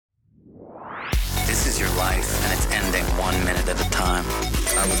1 minute at a time.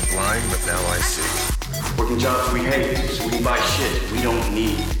 I was blind, but now I see. Working jobs we hate, so we buy shit we don't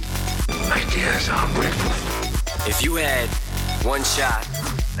need. Ideas are breakfast. If you had one shot,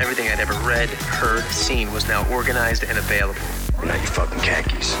 everything I'd ever read, heard, seen was now organized and available. Now you fucking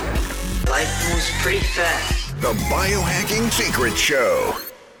khakis. life moves pretty fast. The Biohacking Secret Show.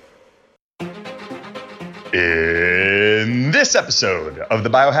 In this episode of the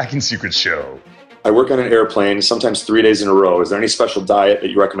Biohacking Secrets Show. I work on an airplane, sometimes 3 days in a row. Is there any special diet that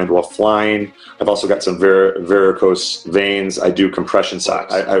you recommend while flying? I've also got some varicose veins. I do compression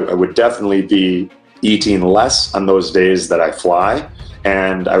socks. I would definitely be eating less on those days that I fly,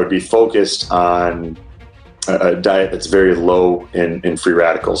 and I would be focused on a diet that's very low in free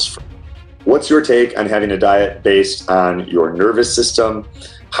radicals. What's your take on having a diet based on your nervous system?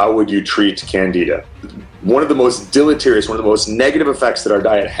 How would you treat candida? One of the most deleterious, one of the most negative effects that our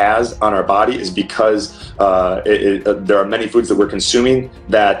diet has on our body is because there are many foods that we're consuming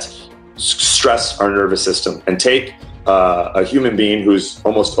that stress our nervous system. And take a human being who's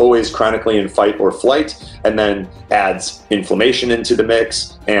almost always chronically in fight or flight, and then adds inflammation into the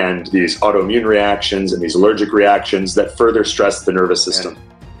mix and these autoimmune reactions and these allergic reactions that further stress the nervous system.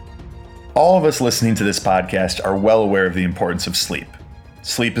 All of us listening to this podcast are well aware of the importance of sleep.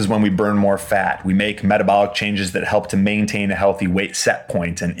 Sleep is when we burn more fat. We make metabolic changes that help to maintain a healthy weight set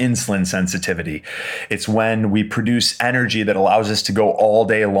point and insulin sensitivity. It's when we produce energy that allows us to go all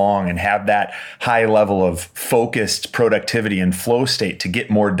day long and have that high level of focused productivity and flow state to get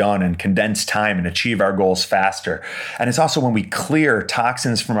more done and condense time and achieve our goals faster. And it's also when we clear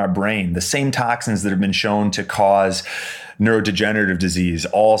toxins from our brain, the same toxins that have been shown to cause neurodegenerative disease,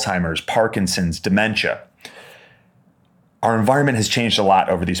 Alzheimer's, Parkinson's, dementia. Our environment has changed a lot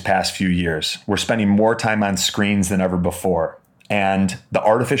over these past few years. We're spending more time on screens than ever before. And the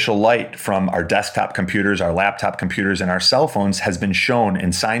artificial light from our desktop computers, our laptop computers, and our cell phones has been shown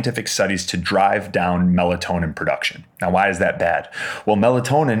in scientific studies to drive down melatonin production. Now, why is that bad? Well,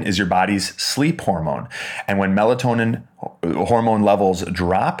 melatonin is your body's sleep hormone. And when melatonin hormone levels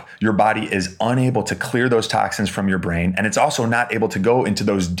drop, your body is unable to clear those toxins from your brain. And it's also not able to go into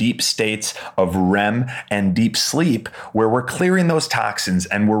those deep states of REM and deep sleep where we're clearing those toxins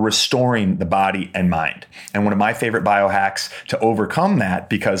and we're restoring the body and mind. And one of my favorite biohacks to overcome that,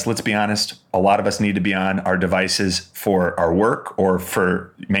 because let's be honest, a lot of us need to be on our devices for our work or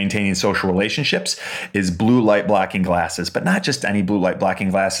for maintaining social relationships, is blue light blocking glasses. But not just any blue light blocking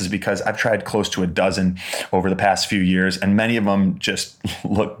glasses, because I've tried close to a dozen over the past few years, and many of them just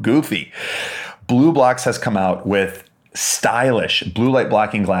look goofy. Blue Blocks has come out with stylish blue light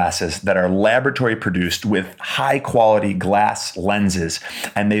blocking glasses that are laboratory produced with high quality glass lenses,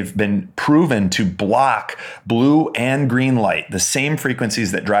 and they've been proven to block blue and green light, the same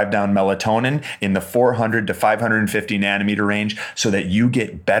frequencies that drive down melatonin, in the 400 to 550 nanometer range, so that you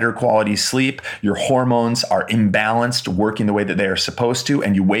get better quality sleep, your hormones are imbalanced, working the way that they are supposed to,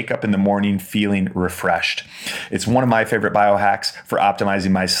 and you wake up in the morning feeling refreshed. It's one of my favorite biohacks for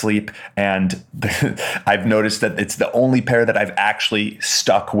optimizing my sleep, and I've noticed that it's the only pair that I've actually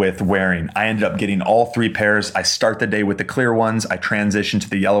stuck with wearing. I ended up getting all three pairs. I start the day with the clear ones. I transition to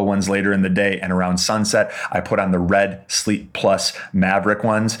the yellow ones later in the day, and around sunset, I put on the red Sleep Plus Maverick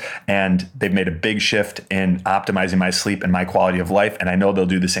ones, and they've made a big shift in optimizing my sleep and my quality of life, and I know they'll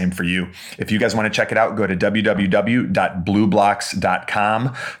do the same for you. If you guys want to check it out, go to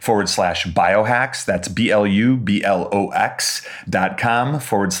www.blueblocks.com/biohacks. That's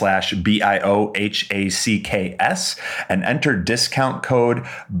BLUBLOX.com/BIOHACKS, and enter discount code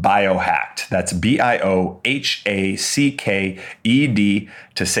BIOHACKED. That's BIOHACKED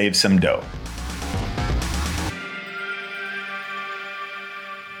to save some dough.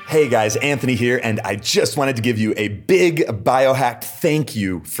 Hey guys, Anthony here, and I just wanted to give you a big biohack thank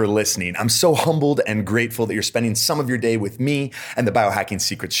you for listening. I'm so humbled and grateful that you're spending some of your day with me and the Biohacking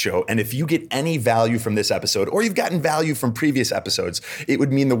Secrets Show. And if you get any value from this episode, or you've gotten value from previous episodes, it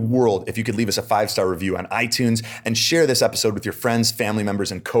would mean the world if you could leave us a 5-star review on iTunes and share this episode with your friends, family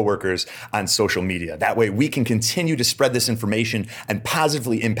members, and coworkers on social media. That way we can continue to spread this information and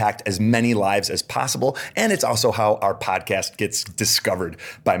positively impact as many lives as possible. And it's also how our podcast gets discovered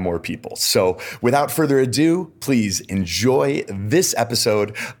by more people. So without further ado, please enjoy this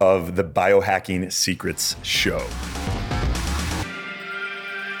episode of the Biohacking Secrets Show.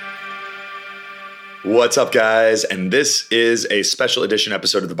 What's up, guys? And this is a special edition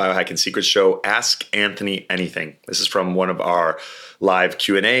episode of the Biohacking Secrets Show, Ask Anthony Anything. This is from one of our live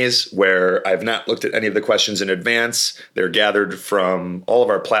Q&As where I've not looked at any of the questions in advance. They're gathered from all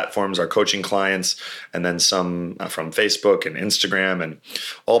of our platforms, our coaching clients, and then some from Facebook and Instagram and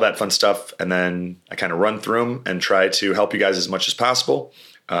all that fun stuff. And then I kind of run through them and try to help you guys as much as possible.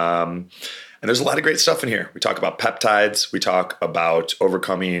 And there's a lot of great stuff in here. We talk about peptides. We talk about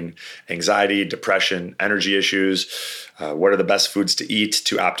overcoming anxiety, depression, energy issues. What are the best foods to eat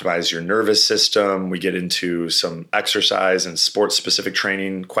to optimize your nervous system? We get into some exercise and sports-specific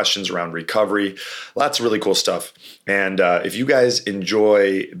training, questions around recovery. Lots of really cool stuff. And if you guys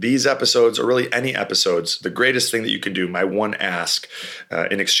enjoy these episodes or really any episodes, the greatest thing that you can do, my one ask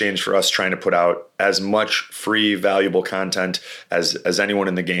in exchange for us trying to put out as much free, valuable content as anyone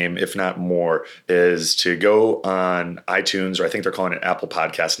in the game, if not more, is to go on iTunes, or I think they're calling it Apple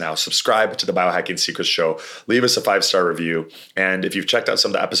Podcasts now, subscribe to the Biohacking Secrets Show, leave us a 5-star review. And if you've checked out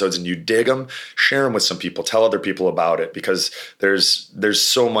some of the episodes and you dig them, share them with some people, tell other people about it, because there's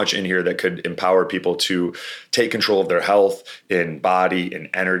so much in here that could empower people to take control of their health in body, in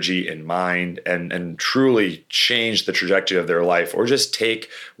energy, in mind, and truly change the trajectory of their life, or just take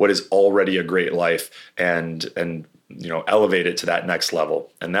what is already a great life and elevate it to that next level.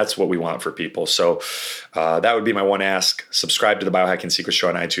 And that's what we want for people. So that would be my one ask. Subscribe to the Biohacking Secrets Show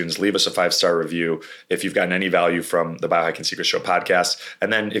on iTunes. Leave us a 5-star review if you've gotten any value from the Biohacking Secrets Show podcast.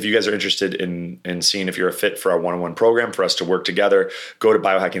 And then if you guys are interested in seeing if you're a fit for our one-on-one program for us to work together, go to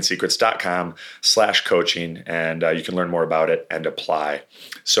biohackingsecrets.com/coaching and you can learn more about it and apply.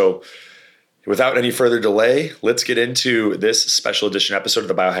 So without any further delay, let's get into this special edition episode of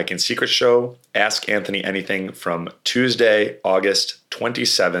the Biohacking Secrets Show, Ask Anthony Anything, from Tuesday, August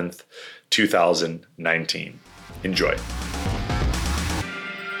 27th, 2019. Enjoy.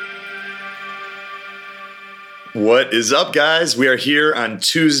 What is up, guys? We are here on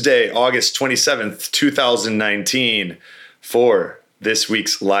Tuesday, August 27th, 2019 for this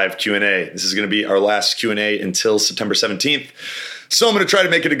week's live Q&A. This is going to be our last Q&A until September 17th. So I'm going to try to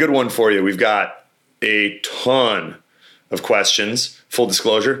make it a good one for you. We've got a ton of questions. Full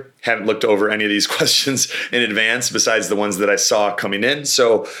disclosure, haven't looked over any of these questions in advance besides the ones that I saw coming in.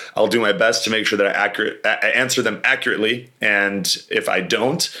 So I'll do my best to make sure that I answer them accurately. And if I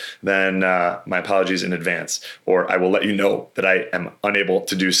don't, then my apologies in advance, or I will let you know that I am unable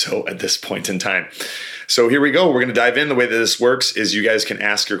to do so at this point in time. So here we go. We're going to dive in. The way that this works is you guys can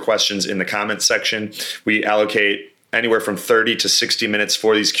ask your questions in the comments section. We allocate anywhere from 30 to 60 minutes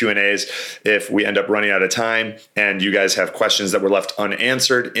for these Q&As. If we end up running out of time and you guys have questions that were left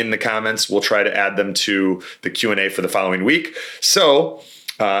unanswered in the comments, we'll try to add them to the Q&A for the following week. So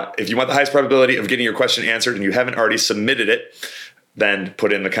if you want the highest probability of getting your question answered and you haven't already submitted it, then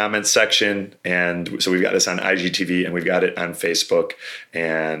put it in the comments section. And so we've got this on IGTV and we've got it on Facebook.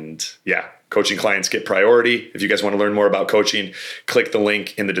 And yeah, coaching clients get priority. If you guys want to learn more about coaching, click the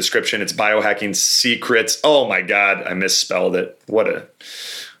link in the description. It's Biohacking Secrets. Oh my God, I misspelled it. What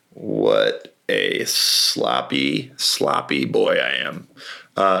a sloppy boy I am.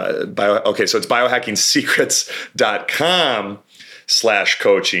 Okay, so it's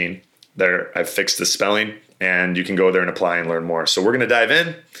biohackingsecrets.com/coaching. There, I've fixed the spelling, and you can go there and apply and learn more. So we're going to dive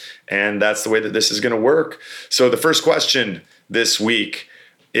in, and that's the way that this is going to work. So the first question this week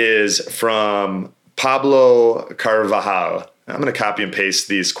is from Pablo Carvajal. I'm going to copy and paste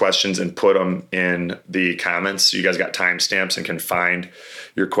these questions and put them in the comments so you guys got timestamps and can find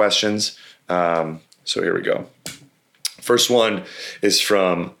your questions. So here we go. First one is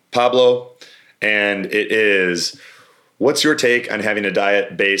from Pablo, and it is, what's your take on having a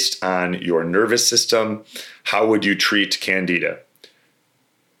diet based on your nervous system? How would you treat candida?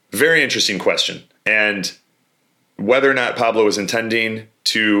 Very interesting question. And whether or not Pablo is intending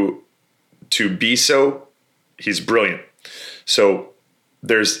to be so, he's brilliant. So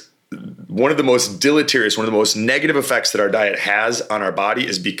there's one of the most deleterious, one of the most negative effects that our diet has on our body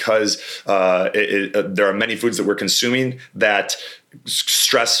is because there are many foods that we're consuming that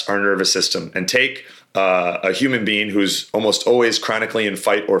stress our nervous system. And take a human being who's almost always chronically in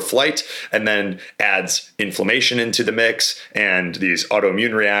fight or flight, and then adds inflammation into the mix and these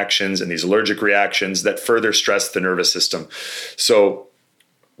autoimmune reactions and these allergic reactions that further stress the nervous system. So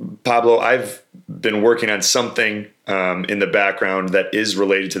Pablo, I've been working on something in the background that is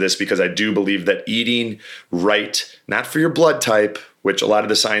related to this, because I do believe that eating right, not for your blood type, which a lot of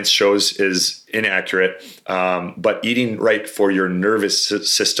the science shows is inaccurate, but eating right for your nervous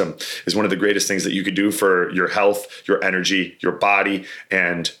system is one of the greatest things that you could do for your health, your energy, your body,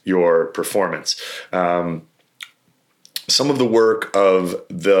 and your performance. some of the work of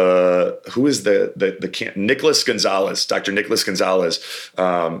Nicholas Gonzalez, Dr. Nicholas Gonzalez,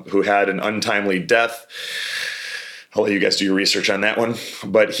 who had an untimely death. I'll let you guys do your research on that one.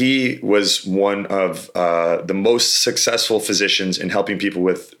 But he was one of the most successful physicians in helping people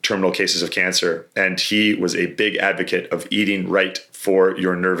with terminal cases of cancer. And he was a big advocate of eating right for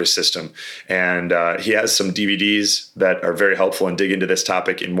your nervous system. And he has some DVDs that are very helpful and dig into this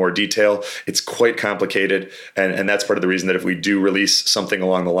topic in more detail. It's quite complicated. And that's part of the reason that if we do release something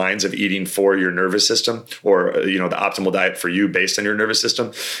along the lines of eating for your nervous system, or the optimal diet for you based on your nervous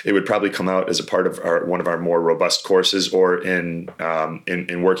system, it would probably come out as a part of one of our more robust courses, or in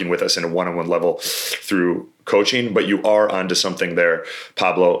working with us in a one-on-one level through coaching. But you are onto something there,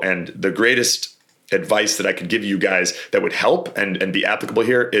 Pablo. And the greatest advice that I could give you guys that would help and be applicable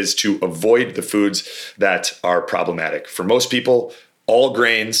here is to avoid the foods that are problematic. For most people, all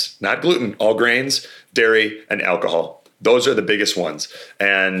grains, not gluten, all grains, dairy, and alcohol. Those are the biggest ones.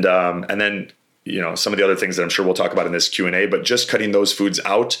 And then some of the other things that I'm sure we'll talk about in this Q&A, but just cutting those foods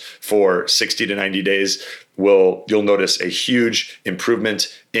out for 60 to 90 days you'll notice a huge improvement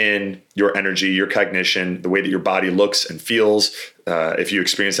in your energy, your cognition, the way that your body looks and feels. If you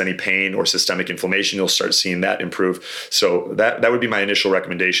experience any pain or systemic inflammation, you'll start seeing that improve. So that would be my initial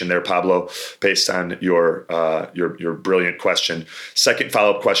recommendation there, Pablo, based on your brilliant question. Second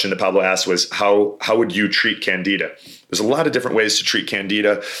follow-up question that Pablo asked was, how would you treat Candida? There's a lot of different ways to treat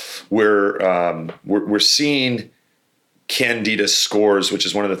Candida. We're seeing Candida scores, which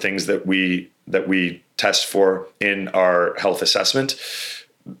is one of the things that we test for in our health assessment,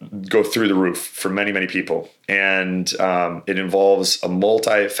 go through the roof for many, many people. And it involves a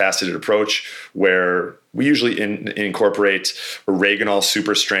multifaceted approach where we usually incorporate oreganol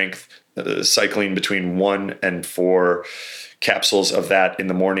super strength, cycling between 1 and 4 capsules of that in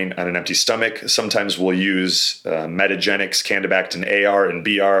the morning on an empty stomach. Sometimes we'll use Metagenics, Candibactin AR and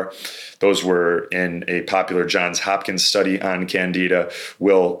BR. Those were in a popular Johns Hopkins study on Candida.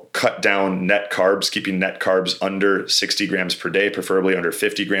 We'll cut down net carbs, keeping net carbs under 60 grams per day, preferably under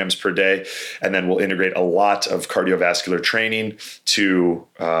 50 grams per day. And then we'll integrate a lot of cardiovascular training to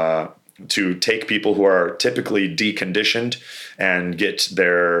take people who are typically deconditioned and get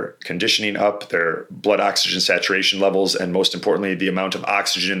their conditioning up, their blood oxygen saturation levels, and most importantly, the amount of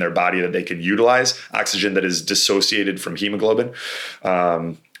oxygen in their body that they can utilize, oxygen that is dissociated from hemoglobin.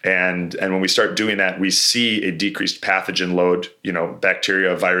 And when we start doing that, we see a decreased pathogen load,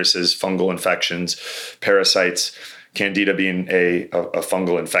 bacteria, viruses, fungal infections, parasites, Candida being a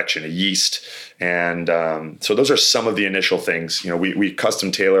fungal infection, a yeast. And so those are some of the initial things. We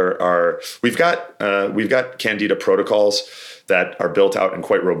custom tailor we've got Candida protocols that are built out and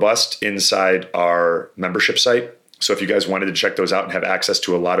quite robust inside our membership site. So if you guys wanted to check those out and have access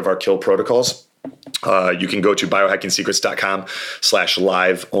to a lot of our kill protocols, you can go to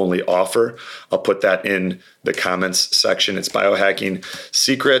biohackingsecrets.com/live only offer. I'll put that in the comments section. It's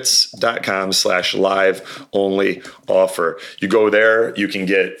biohackingsecrets.com/live only offer. You go there, you can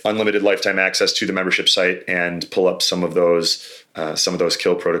get unlimited lifetime access to the membership site and pull up some of those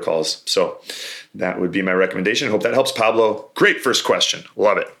kill protocols. So that would be my recommendation. I hope that helps, Pablo. Great first question.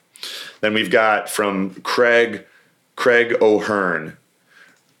 Love it. Then we've got from Craig O'Hearn.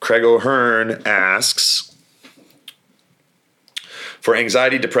 Craig O'Hearn asks, for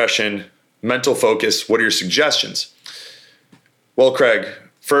anxiety, depression, mental focus, what are your suggestions? Well, Craig,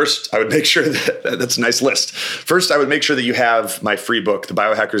 first, I would make sure that's a nice list. First, I would make sure that you have my free book, The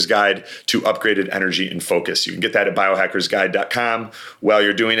Biohacker's Guide to Upgraded Energy and Focus. You can get that at biohackersguide.com. While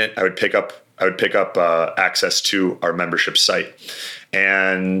you're doing it, I would pick up access to our membership site.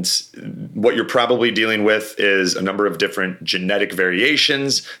 And what you're probably dealing with is a number of different genetic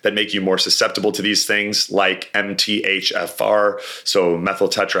variations that make you more susceptible to these things, like MTHFR, so methyl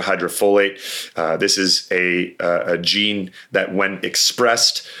tetrahydrofolate. This is a gene that, when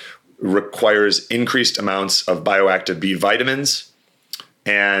expressed, requires increased amounts of bioactive B vitamins.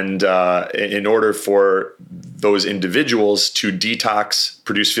 And in order for those individuals to detox,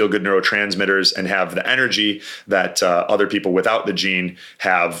 produce feel-good neurotransmitters, and have the energy that other people without the gene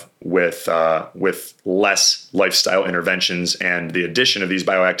have with less lifestyle interventions and the addition of these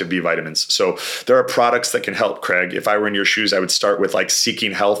bioactive B vitamins. So there are products that can help, Craig. If I were in your shoes, I would start with like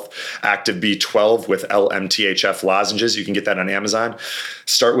Seeking Health Active B12 with LMTHF lozenges. You can get that on Amazon.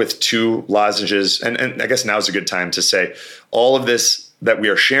 Start with 2 lozenges. And I guess now's a good time to say all of this that we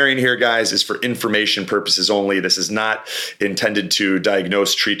are sharing here, guys, is for information purposes only. This is not intended to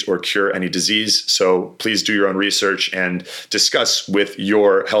diagnose, treat, or cure any disease. So please do your own research and discuss with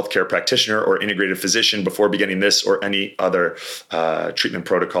your healthcare practitioner or integrated physician before beginning this or any other treatment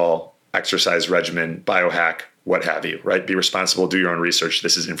protocol, exercise regimen, biohack, what have you, right? Be responsible, do your own research.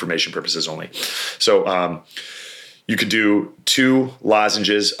 This is information purposes only. So you could do 2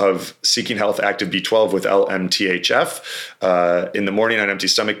 lozenges of Seeking Health Active B12 with LMTHF in the morning on empty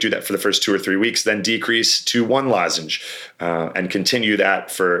stomach. Do that for the first 2 or 3 weeks, then decrease to 1 lozenge and continue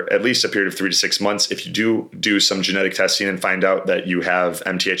that for at least a period of 3 to 6 months. If you do some genetic testing and find out that you have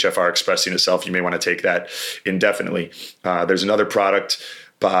MTHFR expressing itself, you may want to take that indefinitely. There's another product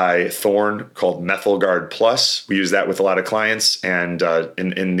by Thorne called MethylGuard Plus. We use that with a lot of clients, and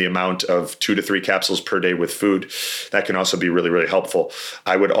in the amount of 2 to 3 capsules per day with food. That can also be really, really helpful.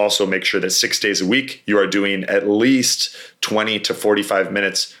 I would also make sure that 6 days a week you are doing at least 20 to 45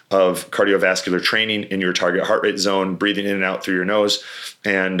 minutes of cardiovascular training in your target heart rate zone, breathing in and out through your nose.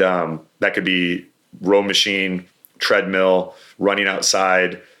 And that could be row machine, treadmill, running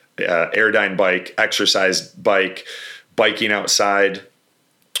outside, Airdyne bike, exercise bike, biking outside.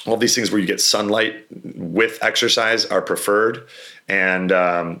 All these things where you get sunlight with exercise are preferred, and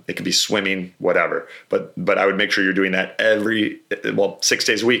it can be swimming, whatever. But I would make sure you're doing that 6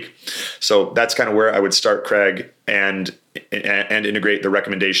 days a week. So that's kind of where I would start, Craig, and integrate the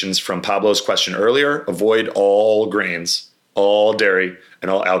recommendations from Pablo's question earlier. Avoid all grains, all dairy, and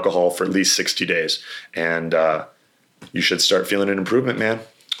all alcohol for at least 60 days, and you should start feeling an improvement, man.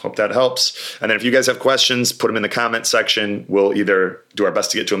 Hope that helps. And then if you guys have questions, put them in the comment section. We'll either do our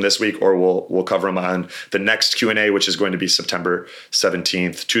best to get to them this week, or we'll cover them on the next Q&A, which is going to be September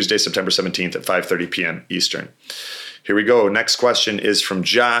 17th, Tuesday, September 17th at 5:30 p.m. Eastern. Here we go. Next question is from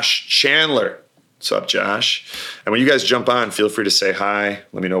Josh Chandler. What's up, Josh? And when you guys jump on, feel free to say hi.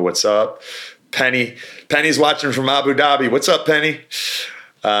 Let me know what's up. Penny's watching from Abu Dhabi. What's up, Penny?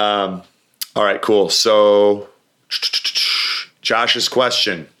 All right, cool. So Josh's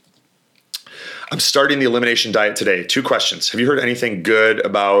question. I'm starting the elimination diet today. 2 questions. Have you heard anything good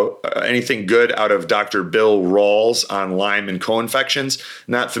out of Dr. Bill Rawls on Lyme and co-infections?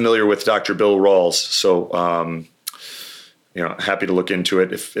 Not familiar with Dr. Bill Rawls, so happy to look into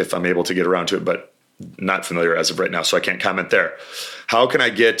it if I'm able to get around to it, but not familiar as of right now, so I can't comment there. How can I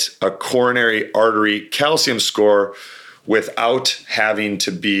get a coronary artery calcium score without having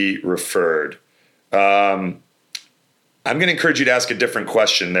to be referred? I'm going to encourage you to ask a different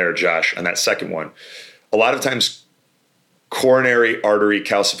question there, Josh, on that second one. A lot of times, coronary artery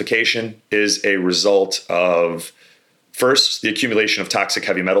calcification is a result of, first, the accumulation of toxic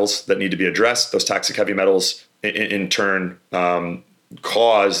heavy metals that need to be addressed. Those toxic heavy metals, in turn,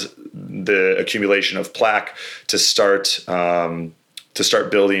 cause the accumulation of plaque to start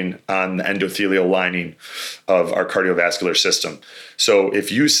building on the endothelial lining of our cardiovascular system. So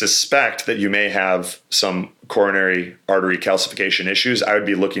if you suspect that you may have some coronary artery calcification issues, I would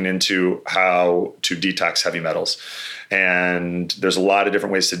be looking into how to detox heavy metals. And there's a lot of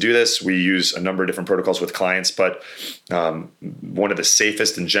different ways to do this. We use a number of different protocols with clients, but one of the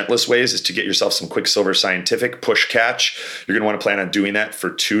safest and gentlest ways is to get yourself some Quicksilver Scientific push catch. You're going to want to plan on doing that for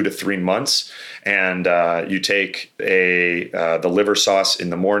 2 to 3 months. And you take the liver sauce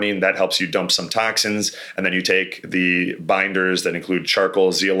in the morning. That helps you dump some toxins. And then you take the binders that include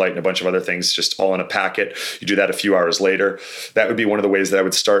charcoal, zeolite, and a bunch of other things, just all in a packet. You do that a few hours later. That would be one of the ways that I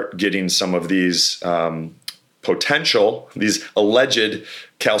would start getting some of these these alleged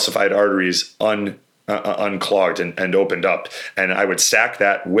calcified arteries unclogged and opened up. And I would stack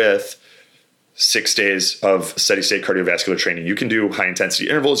that with 6 days of steady state cardiovascular training. You can do high intensity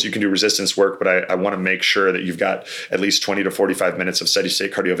intervals, you can do resistance work, but I want to make sure that you've got at least 20 to 45 minutes of steady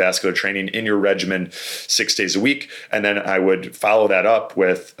state cardiovascular training in your regimen 6 days a week. And then I would follow that up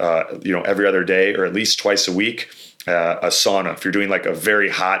with, every other day or at least twice a week, a sauna. If you're doing like a very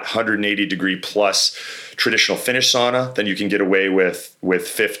hot 180 degree plus traditional Finnish sauna, then you can get away with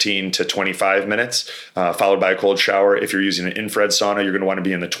 15 to 25 minutes, followed by a cold shower. If you're using an infrared sauna, you're going to want to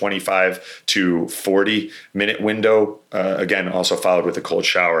be in the 25 to 40 minute window. Again, also followed with a cold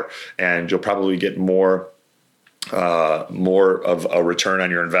shower, and you'll probably get more of a return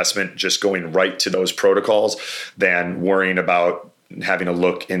on your investment just going right to those protocols than worrying about having a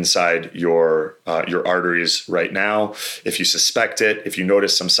look inside your arteries right now. If you suspect it, if you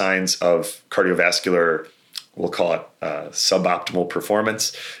notice some signs of cardiovascular, we'll call it suboptimal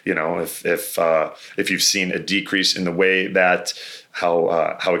performance. If you've seen a decrease in the way that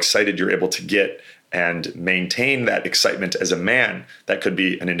how excited you're able to get and maintain that excitement as a man, that could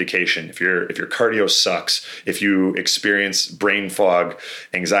be an indication. If your cardio sucks, if you experience brain fog,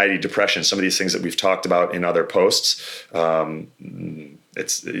 anxiety, depression, some of these things that we've talked about in other posts,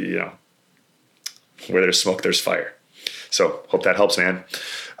 it's, where there's smoke, there's fire. So hope that helps, man.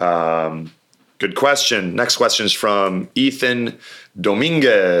 Good question. Next question is from Ethan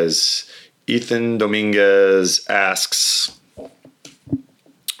Dominguez. Ethan Dominguez asks,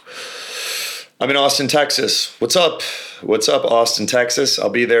 I'm in Austin, Texas. What's up? What's up, Austin, Texas? I'll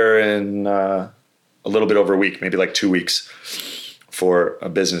be there in a little bit over a week, maybe like 2 weeks for a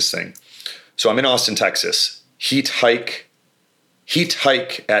business thing. So I'm in Austin, Texas. Heat hike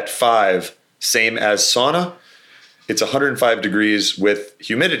at 5, same as sauna. It's 105 degrees with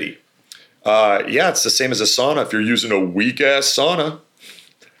humidity. Yeah, it's the same as a sauna if you're using a weak ass sauna.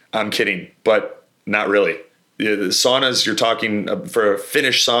 I'm kidding, but not really. The saunas, you're talking, for a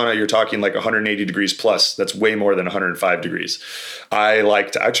Finnish sauna, you're talking like 180 degrees plus. That's way more than 105 degrees. I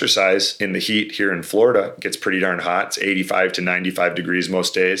like to exercise in the heat here in Florida. It gets pretty darn hot. It's 85 to 95 degrees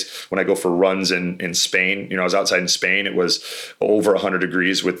most days. When I go for runs in Spain, I was outside in Spain, it was over 100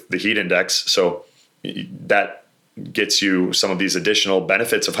 degrees with the heat index. So that gets you some of these additional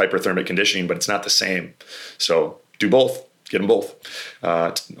benefits of hyperthermic conditioning, but it's not the same. So do both. Get them both.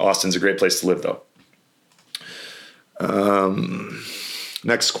 Austin's a great place to live, though.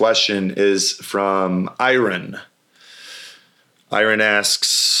 Next question is from Iron. Iron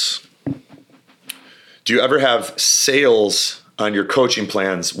asks, do you ever have sales on your coaching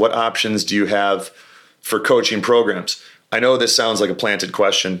plans? What options do you have for coaching programs? I know this sounds like a planted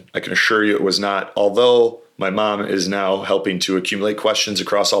question. I can assure you it was not, although my mom is now helping to accumulate questions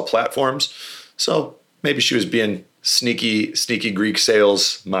across all platforms. So maybe she was being sneaky Greek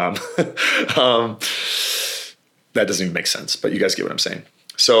sales mom. That doesn't even make sense, but you guys get what I'm saying.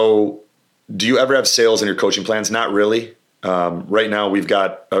 So do you ever have sales in your coaching plans? Not really. Right now we've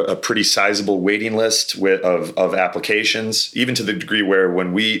got a pretty sizable waiting list of applications, even to the degree where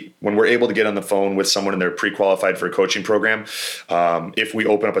when we're able to get on the phone with someone and they're pre-qualified for a coaching program, if we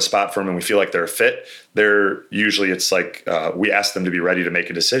open up a spot for them and we feel like they're a fit, it's like we ask them to be ready to make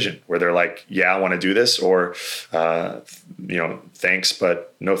a decision where they're like, yeah, I want to do this, or thanks,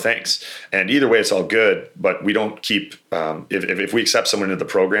 but no thanks. And either way, it's all good, but we don't keep, if we accept someone into the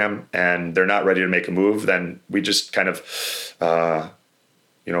program and they're not ready to make a move, then we just kind of,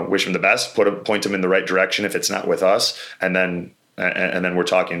 wish them the best, point them in the right direction if it's not with us. And then we're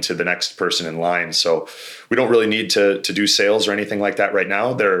talking to the next person in line. So we don't really need to do sales or anything like that right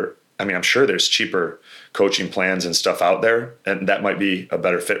now. I'm sure there's cheaper coaching plans and stuff out there, and that might be a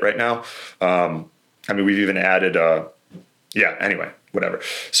better fit right now. We've even added, anyway, whatever.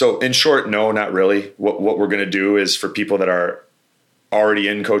 So in short, no, not really. What we're going to do is for people that are already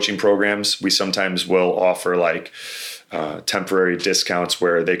in coaching programs, we sometimes will offer like temporary discounts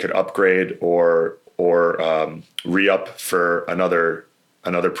where they could upgrade or re-up for another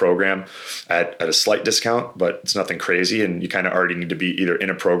program at a slight discount, but it's nothing crazy. And you kind of already need to be either in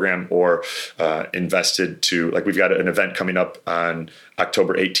a program or invested to, like, we've got an event coming up on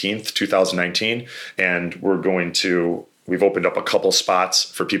October 18th, 2019. And we've opened up a couple spots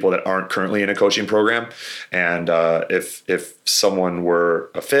for people that aren't currently in a coaching program. And if someone were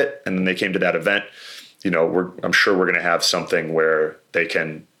a fit and then they came to that event, I'm sure we're going to have something where they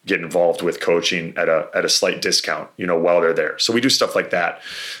can get involved with coaching at a slight discount, while they're there. So we do stuff like that,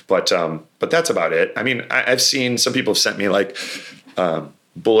 but that's about it. I've seen some people have sent me like,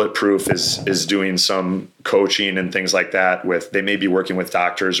 Bulletproof is doing some coaching and things like that they may be working with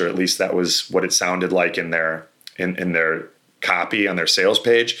doctors, or at least that was what it sounded like in their copy on their sales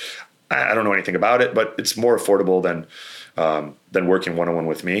page. I don't know anything about it, but it's more affordable than working one-on-one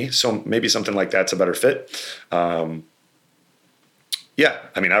with me. So maybe something like that's a better fit. I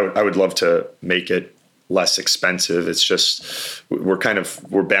would love to make it less expensive. It's just,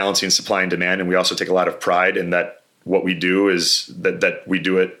 we're balancing supply and demand. And we also take a lot of pride in that what we do is that we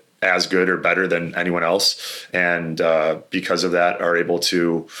do it as good or better than anyone else. And because of that are able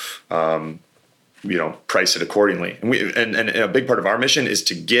to, price it accordingly. And a big part of our mission is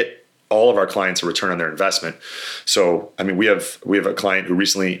to get all of our clients a return on their investment. So, we have a client who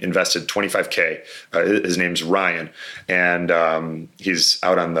recently invested $25K. His name's Ryan, and he's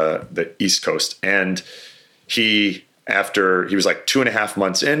out on the East Coast. And after he was like 2.5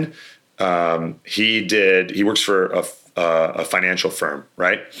 months in, he works for a financial firm,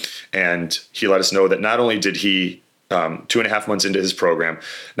 right? And he let us know that not only did he 2.5 months into his program,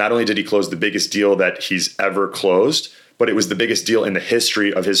 not only did he close the biggest deal that he's ever closed, but it was the biggest deal in the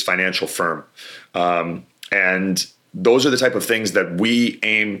history of his financial firm. And those are the type of things that we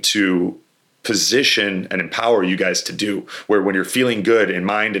aim to position and empower you guys to do, where when you're feeling good in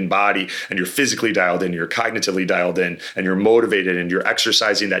mind and body, and you're physically dialed in, you're cognitively dialed in, and you're motivated, and you're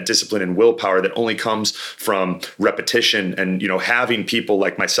exercising that discipline and willpower that only comes from repetition and, having people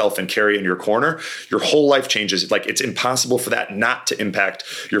like myself and Carrie in your corner, your whole life changes. Like, it's impossible for that not to impact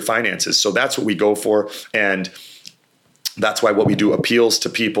your finances. So that's what we go for. And That's why what we do appeals to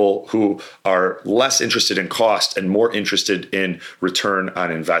people who are less interested in cost and more interested in return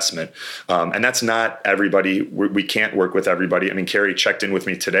on investment. And that's not everybody. We can't work with everybody. I mean, Kerry checked in with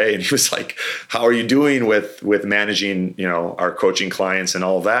me today and he was like, how are you doing with managing, our coaching clients and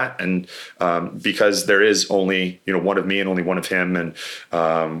all of that? And because there is only, one of me and only one of him.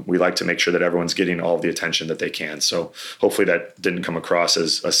 And we like to make sure that everyone's getting all of the attention that they can. So hopefully that didn't come across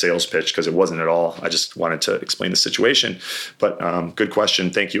as a sales pitch, because it wasn't at all. I just wanted to explain the situation. But good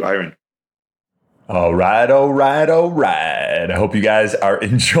question. Thank you, Iron. All right. I hope you guys are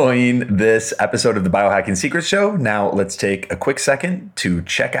enjoying this episode of the Biohacking Secrets Show. Now let's take a quick second to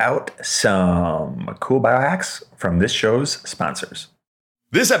check out some cool biohacks from this show's sponsors.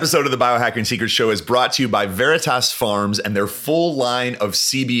 This episode of the Biohacking Secrets Show is brought to you by Veritas Farms and their full line of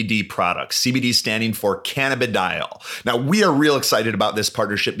CBD products, CBD standing for cannabidiol. Now, we are real excited about this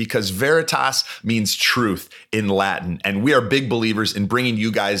partnership because Veritas means truth in Latin, and we are big believers in bringing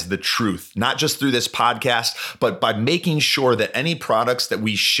you guys the truth, not just through this podcast, but by making sure that any products that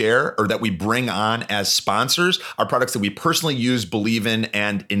we share or that we bring on as sponsors are products that we personally use, believe in,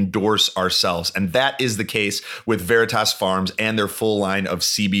 and endorse ourselves. And that is the case with Veritas Farms and their full line of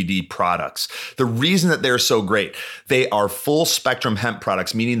CBD products. The reason that they're so great, they are full spectrum hemp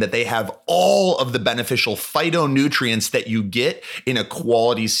products, meaning that they have all of the beneficial phytonutrients that you get in a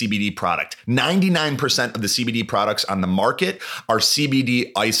quality CBD product. 99% of the CBD products on the market are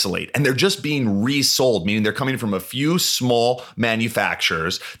CBD isolate, and they're just being resold, meaning they're coming from a few small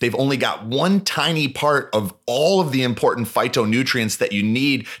manufacturers. They've only got one tiny part of all of the important phytonutrients that you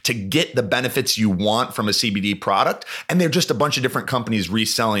need to get the benefits you want from a CBD product, and they're just a bunch of different companies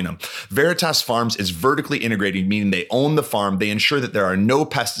reselling them. Veritas Farms is vertically integrated, meaning they own the farm. They ensure that there are no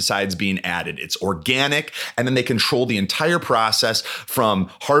pesticides being added. It's organic, and then they control the entire process from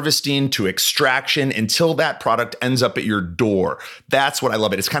harvesting to extraction until that product ends up at your door. That's what I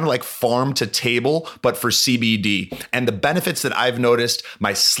love it. It's kind of like farm to table, but for CBD. And the benefits that I've noticed,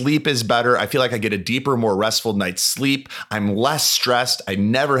 my sleep is better. I feel like I get a deeper, more restful night's sleep. I'm less stressed. I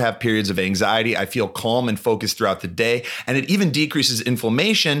never have periods of anxiety. I feel calm and focused throughout the day. And it even decreases inflammation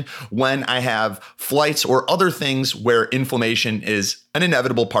when I have flights or other things where inflammation is an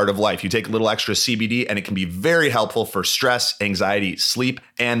inevitable part of life. You take a little extra CBD and it can be very helpful for stress, anxiety, sleep,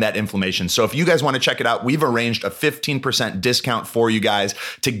 and that inflammation. So if you guys want to check it out, we've arranged a 15% discount for you guys.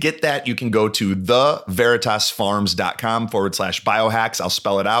 To get that, you can go to theveritasfarms.com/biohacks. I'll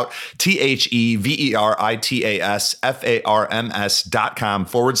spell it out.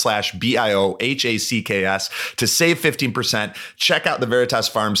 THEVERITASFARMS.com/BIOHACKS to save 15%. Check out the Veritas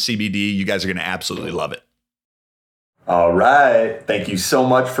Farms CBD. You guys are going to absolutely love it. All right. Thank you so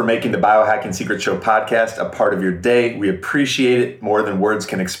much for making the Biohacking Secret Show podcast a part of your day. We appreciate it more than words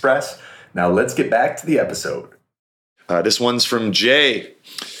can express. Now let's get back to the episode. This one's from Jay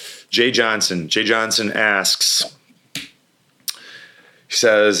Johnson. Jay Johnson asks, he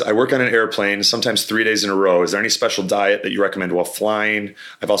says, I work on an airplane, sometimes 3 days in a row. Is there any special diet that you recommend while flying?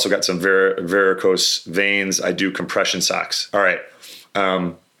 I've also got some varicose veins. I do compression socks. All right.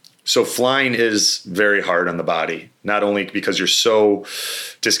 So flying is very hard on the body, not only because you're so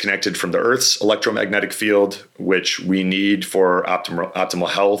disconnected from the Earth's electromagnetic field, which we need for optimal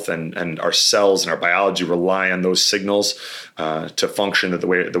health, and our cells and our biology rely on those signals to function the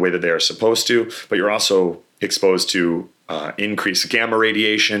way that they are supposed to, but you're also exposed to increased gamma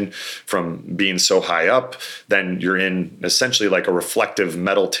radiation from being so high up. Then you're in essentially like a reflective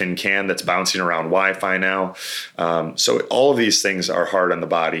metal tin can that's bouncing around Wi-Fi now. So all of these things are hard on the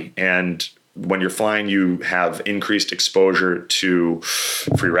body. And when you're flying, you have increased exposure to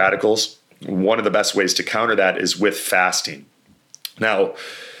free radicals. One of the best ways to counter that is with fasting. Now,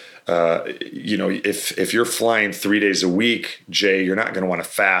 if you're flying 3 days a week, Jay, you're not going to want to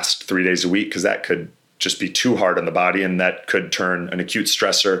fast 3 days a week, because that could just be too hard on the body, and that could turn an acute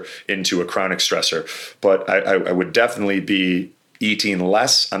stressor into a chronic stressor. But I would definitely be eating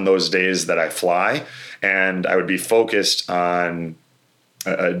less on those days that I fly, and I would be focused on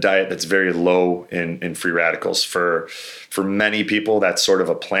a diet that's very low in free radicals. For many people, that's sort of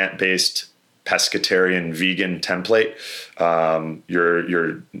a plant-based pescatarian vegan template.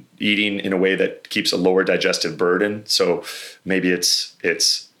 You're eating in a way that keeps a lower digestive burden. So maybe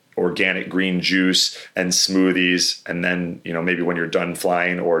it's organic green juice and smoothies, and then maybe when you're done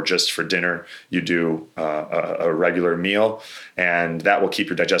flying or just for dinner, you do a regular meal, and that will keep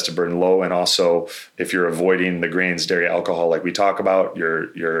your digestive burden low. And also, if you're avoiding the grains, dairy, alcohol, like we talk about,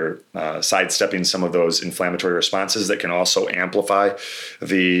 you're sidestepping some of those inflammatory responses that can also amplify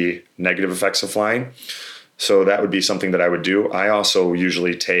the negative effects of flying. So that would be something that I would do. I also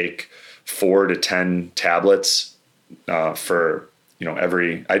usually take 4 to 10 tablets for,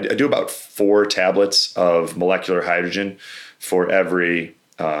 I do about 4 tablets of molecular hydrogen for every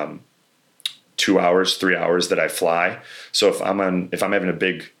 2 hours, 3 hours that I fly. So if I'm having a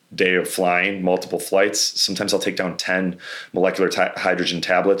big day of flying, multiple flights, sometimes I'll take down 10 molecular hydrogen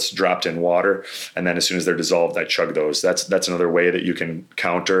tablets dropped in water. And then as soon as they're dissolved, I chug those. That's another way that you can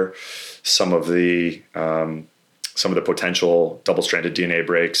counter some of the potential double-stranded DNA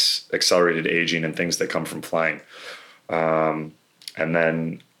breaks, accelerated aging, and things that come from flying. And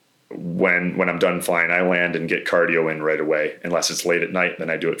then when I'm done flying, I land and get cardio in right away. Unless it's late at night, then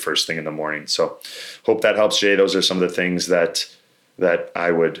I do it first thing in the morning. So hope that helps, Jay. Those are some of the things that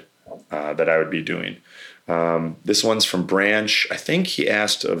I would be doing. This one's from Branch. I think he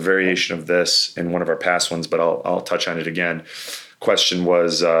asked a variation of this in one of our past ones, but I'll touch on it again. Question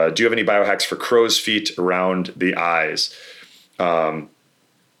was, do you have any biohacks for crow's feet around the eyes?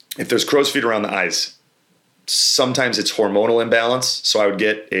 If there's crow's feet around the eyes, sometimes it's hormonal imbalance. So I would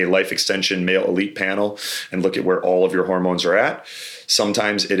get a Life Extension Male Elite panel and look at where all of your hormones are at.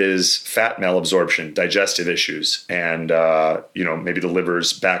 Sometimes it is fat malabsorption, digestive issues, and maybe the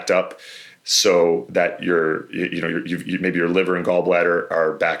liver's backed up so that maybe your liver and gallbladder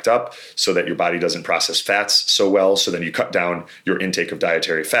are backed up so that your body doesn't process fats so well. So then you cut down your intake of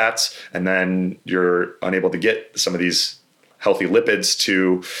dietary fats, and then you're unable to get some of these healthy lipids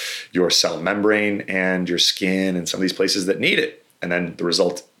to your cell membrane and your skin and some of these places that need it. And then the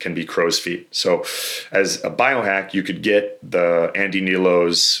result can be crow's feet. So as a biohack, you could get the Andy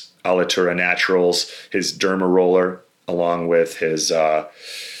Nilo's Alitura Naturals, his Derma Roller, along with his,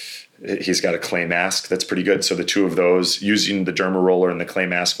 he's got a clay mask that's pretty good. So the two of those, using the Derma Roller and the clay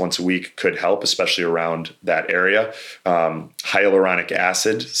mask once a week, could help, especially around that area. Hyaluronic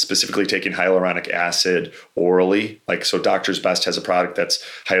acid, specifically taking hyaluronic acid orally. So Doctor's Best has a product that's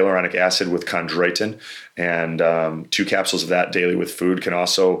hyaluronic acid with chondroitin, and 2 capsules of that daily with food can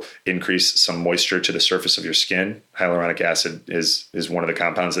also increase some moisture to the surface of your skin. Hyaluronic acid is one of the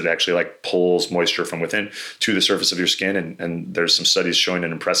compounds that actually pulls moisture from within to the surface of your skin, and there's some studies showing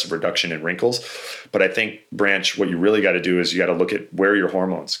an impressive reduction in wrinkles. But I think, Branch, what you really got to do is you got to look at where are your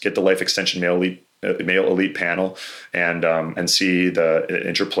hormones. Get the Life Extension Male Elite panel and see the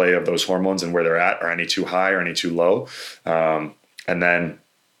interplay of those hormones and where they're at. Are any too high or any too low? And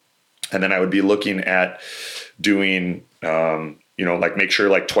then I would be looking at doing, make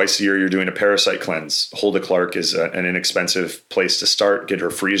sure twice a year you're doing a parasite cleanse. Hulda Clark is an inexpensive place to start. Get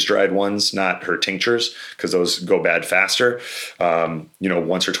her freeze-dried ones, not her tinctures, because those go bad faster.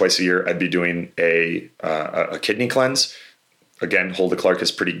 Once or twice a year, I'd be doing a kidney cleanse. Again, Hulda Clark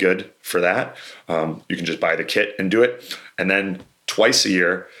is pretty good for that. You can just buy the kit and do it. And then twice a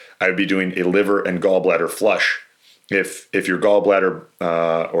year, I would be doing a liver and gallbladder flush. If your gallbladder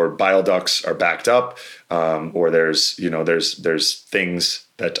or bile ducts are backed up, or there's things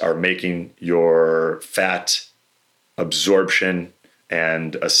that are making your fat absorption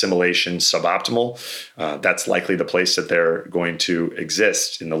and assimilation suboptimal, that's likely the place that they're going to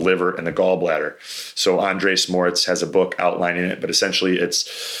exist, in the liver and the gallbladder. So Andres Moritz has a book outlining it, but essentially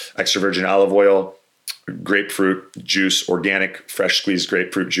it's extra virgin olive oil, grapefruit juice, organic fresh squeezed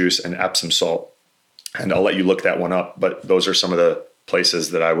grapefruit juice, and Epsom salt. And I'll let you look that one up, but those are some of the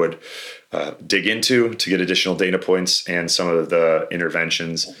places that I would dig into to get additional data points and some of the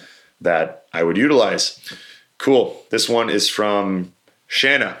interventions that I would utilize. Cool. This one is from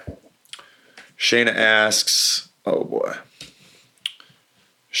Shanna. Shana asks, can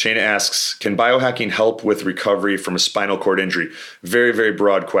biohacking help with recovery from a spinal cord injury? Very, very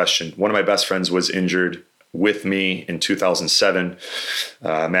broad question. One of my best friends was injured with me in 2007.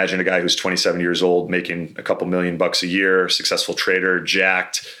 Imagine a guy who's 27 years old, making a couple $1,000,000 a year, successful trader,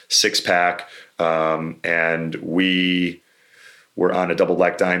 jacked, 6-pack. And we were on a double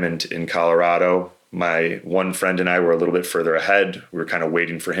black diamond in Colorado. My one friend and I were a little bit further ahead. We were kind of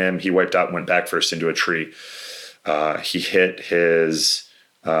waiting for him. He wiped out and went back first into a tree. He hit his,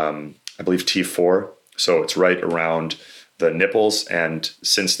 I believe, T4. So it's right around the nipples. And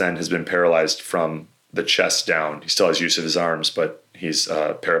since then has been paralyzed from the chest down. He still has use of his arms, but he's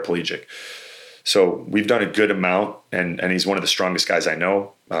paraplegic. So we've done a good amount, and he's one of the strongest guys I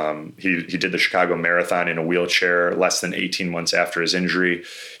know. He did the Chicago Marathon in a wheelchair less than 18 months after his injury.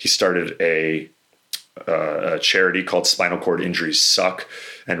 He started a charity called Spinal Cord Injuries Suck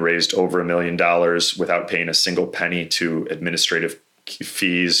and raised over $1 million without paying a single penny to administrative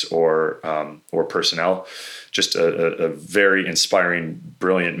fees or personnel. Just a very inspiring,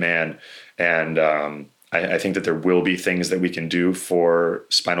 brilliant man. And I think that there will be things that we can do for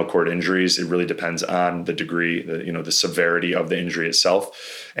spinal cord injuries. It really depends on the degree, the severity of the injury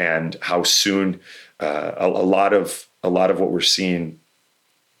itself, and how soon a lot of what we're seeing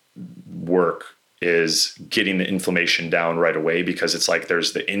work is getting the inflammation down right away, because it's like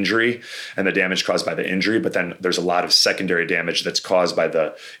there's the injury and the damage caused by the injury, but then there's a lot of secondary damage that's caused by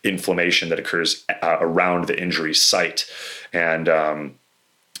the inflammation that occurs around the injury site. And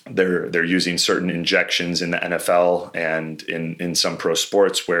they're using certain injections in the NFL and in some pro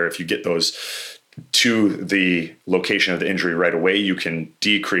sports, where if you get those to the location of the injury right away, you can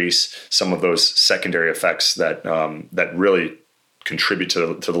decrease some of those secondary effects that really contribute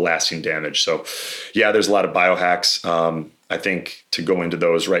to the lasting damage. So yeah, there's a lot of biohacks. I think to go into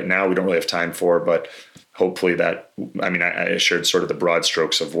those right now, we don't really have time for, but hopefully I shared sort of the broad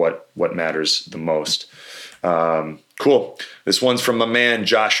strokes of what matters the most. Cool. This one's from my man,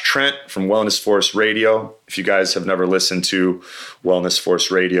 Josh Trent from Wellness Force Radio. If you guys have never listened to Wellness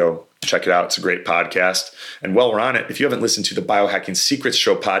Force Radio, check it out. It's a great podcast. And while we're on it, if you haven't listened to the Biohacking Secrets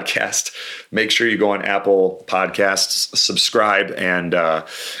Show podcast, make sure you go on Apple Podcasts, subscribe, and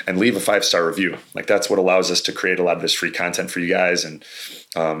leave a 5-star review. Like, that's what allows us to create a lot of this free content for you guys and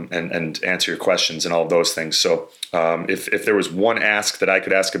answer your questions and all of those things. So if there was one ask that I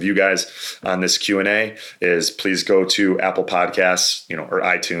could ask of you guys on this Q&A, is please go to Apple Podcasts, or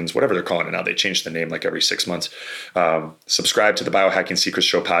iTunes, whatever they're calling it now. They change the name like every 6 months. Subscribe to the Biohacking Secrets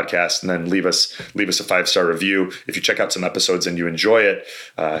Show podcast, and then leave us a 5-star review. If you check out some episodes and you enjoy it,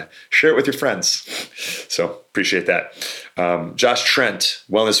 share it with your friends. So appreciate that. Josh Trent,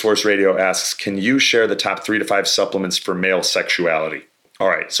 Wellness Force Radio, asks, can you share the top 3 to 5 supplements for male sexuality? All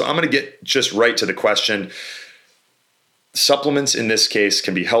right, so I'm going to get just right to the question. Supplements in this case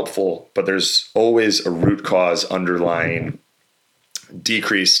can be helpful, but there's always a root cause underlying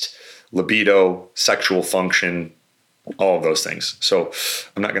decreased libido, sexual function, all of those things. So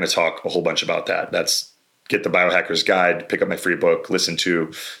I'm not going to talk a whole bunch about that. That's get the Biohacker's Guide, pick up my free book, listen to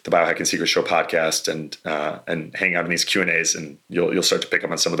the Biohacking Secret Show podcast, and hang out in these Q&As, and you'll start to pick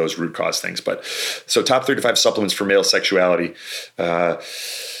up on some of those root cause things. But so top 3 to 5 supplements for male sexuality.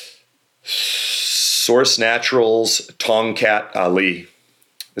 Source Naturals Tongkat Ali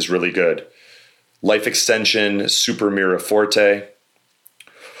is really good. Life Extension Super Mira Forte.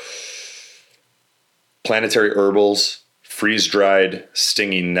 Planetary Herbals Freeze-Dried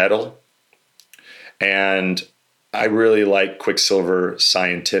Stinging Nettle. And I really like Quicksilver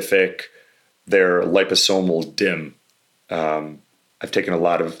Scientific, their liposomal DIM. I've taken a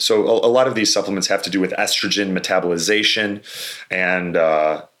lot of these supplements have to do with estrogen metabolization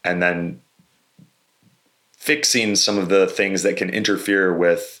and then fixing some of the things that can interfere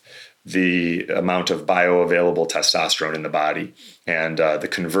with the amount of bioavailable testosterone in the body, and the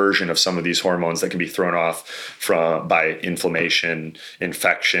conversion of some of these hormones that can be thrown off by inflammation,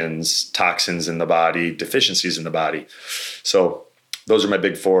 infections, toxins in the body, deficiencies in the body. So those are my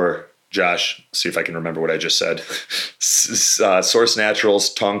big 4. Josh, see if I can remember what I just said. Source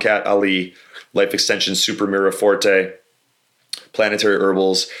Naturals, Tongkat Ali, Life Extension Super Mira Forte, Planetary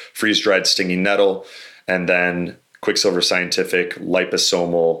Herbals, Freeze-Dried Stinging Nettle, and then Quicksilver Scientific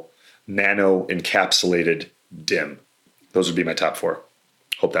Liposomal Nano Encapsulated DIM. Those would be my top 4.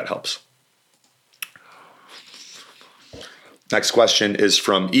 Hope that helps. Next question is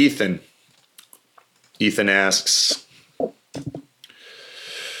from Ethan. Ethan asks,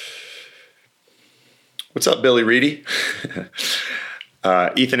 what's up, Billy Reedy?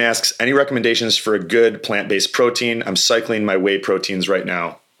 Ethan asks, any recommendations for a good plant-based protein? I'm cycling my whey proteins right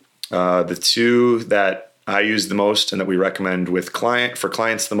now. The 2 that I use the most and that we recommend for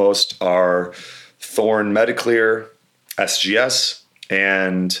clients the most are Thorne Mediclear SGS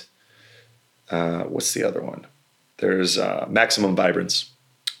and what's the other one? There's Maximum Vibrance.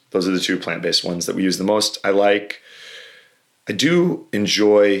 Those are the 2 plant-based ones that we use the most. I do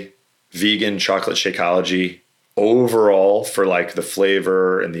enjoy vegan chocolate Shakeology overall for like the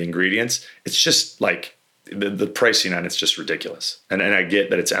flavor and the ingredients. It's just like the pricing on it's just ridiculous. And I get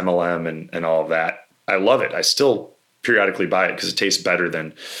that it's MLM and all of that. I love it. I still periodically buy it because it tastes better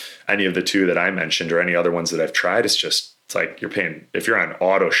than any of the 2 that I mentioned or any other ones that I've tried. It's like you're paying, if you're on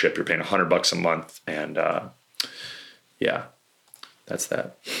auto ship, you're paying $100 a month. And yeah, that's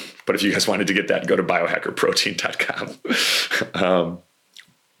that. But if you guys wanted to get that, go to biohackerprotein.com.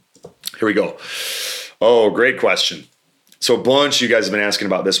 Here we go. Oh, great question. So a bunch of you guys have been asking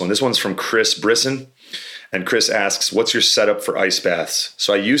about this one. This one's from Chris Brisson. And Chris asks, what's your setup for ice baths?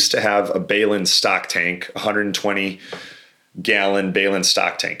 So I used to have a Balin stock tank, 120-gallon Balin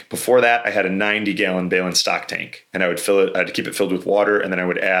stock tank. Before that, I had a 90-gallon Balin stock tank. And I would fill it, I'd keep it filled with water, and then I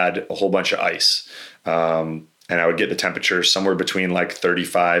would add a whole bunch of ice. And I would get the temperature somewhere between like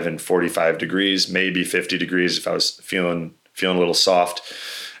 35 and 45 degrees, maybe 50 degrees if I was feeling a little soft.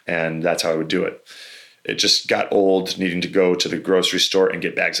 And that's how I would do it. it just got old needing to go to the grocery store and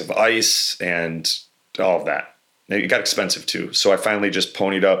get bags of ice and all of that. It got expensive too. So I finally just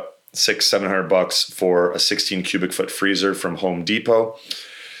ponied up $600-700 for a 16 cubic foot freezer from Home Depot.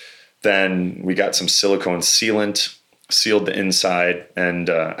 Then we got some silicone sealant, sealed the inside. And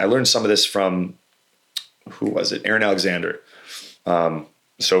I learned some of this from, who was it? Aaron Alexander.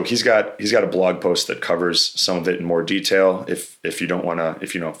 So he's got a blog post that covers some of it in more detail. If you don't want to,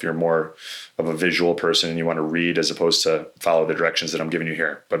 if you're more of a visual person and you want to read as opposed to follow the directions that I'm giving you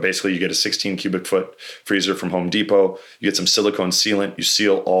here. But basically you get a 16 cubic foot freezer from Home Depot. You get some silicone sealant. You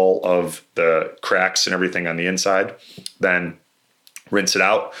seal all of the cracks and everything on the inside. Then rinse it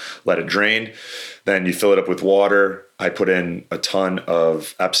out, let it drain. Then you fill it up with water. I put in a ton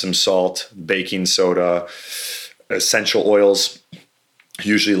of Epsom salt, baking soda, essential oils,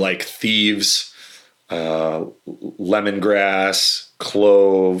 usually like thieves, lemongrass,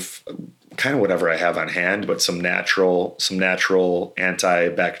 clove, kind of whatever I have on hand, but some natural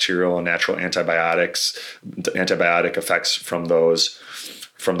antibacterial and natural antibiotic effects from those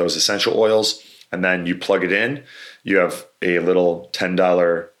essential oils. And then you plug it in. You have a little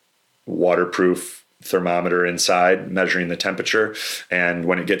 $10 waterproof thermometer inside measuring the temperature. And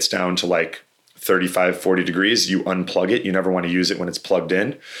when it gets down to like 35, 40 degrees, you unplug it. You never want to use it when it's plugged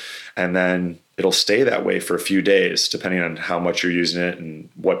in. And then it'll stay that way for a few days, depending on how much you're using it and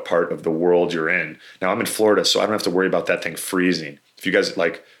what part of the world you're in. Now I'm in Florida, so I don't have to worry about that thing freezing. If you guys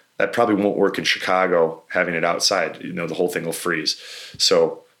like, that probably won't work in Chicago, having it outside, the whole thing will freeze.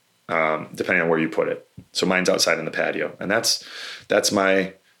 So depending on where you put it. So mine's outside in the patio, and that's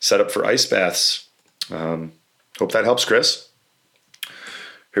my setup for ice baths. Hope that helps, Chris.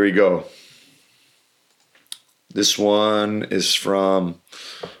 Here we go. This one is from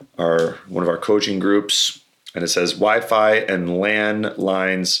one of our coaching groups, and it says Wi-Fi and LAN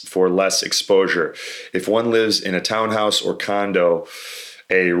lines for less exposure. If one lives in a townhouse or condo,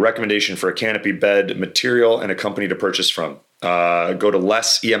 a recommendation for a canopy bed material and a company to purchase from. Go to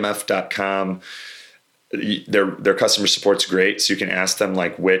lessemf.com. Their customer support's great, so you can ask them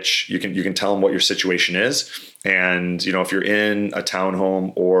like you can tell them what your situation is, and if you're in a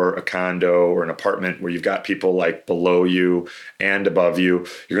townhome or a condo or an apartment where you've got people like below you and above you,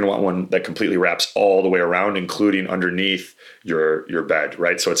 you're gonna want one that completely wraps all the way around, including underneath your bed,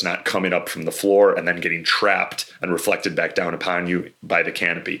 right? So it's not coming up from the floor and then getting trapped and reflected back down upon you by the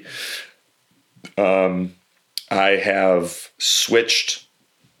canopy.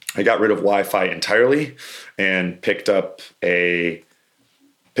 I got rid of Wi-Fi entirely and picked up a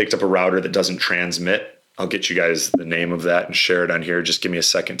router that doesn't transmit. I'll get you guys the name of that and share it on here. Just give me a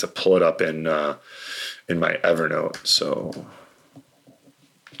second to pull it up in my Evernote. So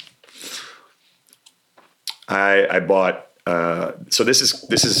I bought. So this is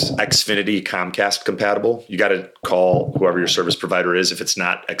Xfinity Comcast compatible. You got to call whoever your service provider is if it's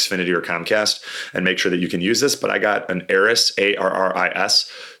not Xfinity or Comcast and make sure that you can use this. But I got an Arris,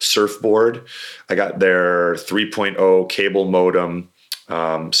 ARRIS surfboard. I got their 3.0 cable modem,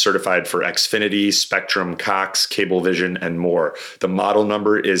 certified for Xfinity, Spectrum, Cox, Cablevision, and more. The model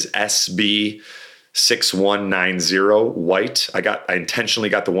number is SB6190 white. I intentionally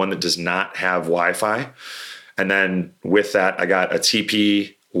got the one that does not have Wi-Fi. And then with that, I got a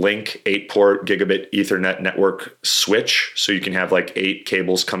TP-Link 8-port gigabit Ethernet network switch, so you can have like 8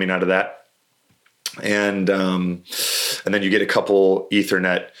 cables coming out of that. And then you get a couple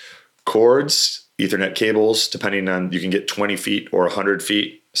Ethernet cords, Ethernet cables, depending on, you can get 20 feet or 100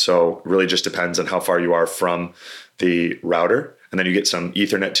 feet. So it really just depends on how far you are from the router. And then you get some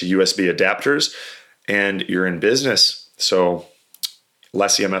Ethernet to USB adapters, and you're in business. So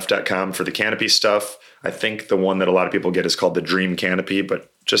lessemf.com for the canopy stuff. I think the one that a lot of people get is called the Dream Canopy,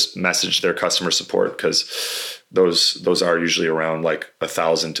 but just message their customer support because those are usually around like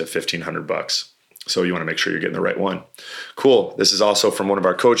 $1,000 to $1,500. So you want to make sure you're getting the right one. Cool. This is also from one of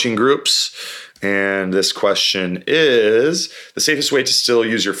our coaching groups. And this question is the safest way to still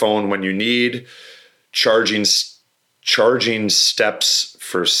use your phone when you need charging steps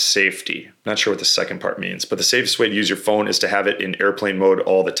for safety. Not sure what the second part means, but the safest way to use your phone is to have it in airplane mode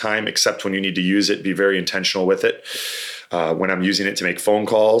all the time, except when you need to use it. Be very intentional with it. When I'm using it to make phone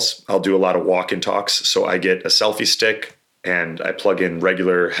calls, I'll do a lot of walk and talks. So I get a selfie stick and I plug in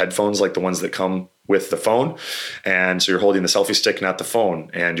regular headphones like the ones that come with the phone. And so you're holding the selfie stick, not the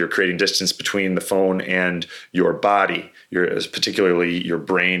phone, and you're creating distance between the phone and your body, particularly your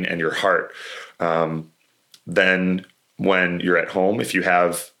brain and your heart. Then when you're at home, if you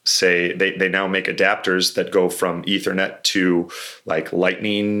have, say, they now make adapters that go from Ethernet to like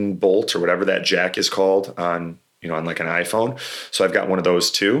lightning bolt or whatever that jack is called on like an iPhone. So I've got one of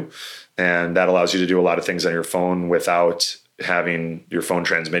those too. and that allows you to do a lot of things on your phone without having your phone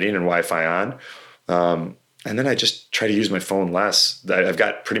transmitting and Wi-Fi on. And then I just try to use my phone less. I've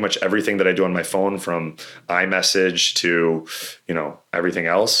got pretty much everything that I do on my phone, from iMessage to, everything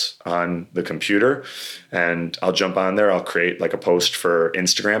else on the computer. And I'll jump on there. I'll create like a post for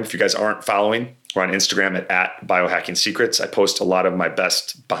Instagram. If you guys aren't following, we're on Instagram at Biohacking Secrets. I post a lot of my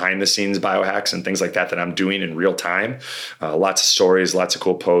best behind the scenes biohacks and things like that I'm doing in real time. Lots of stories, lots of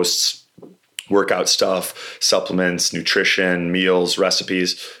cool posts, workout stuff, supplements, nutrition, meals,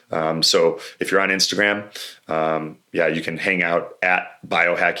 recipes. So if you're on Instagram, you can hang out at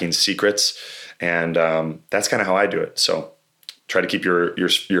Biohacking Secrets. And that's kind of how I do it. So try to keep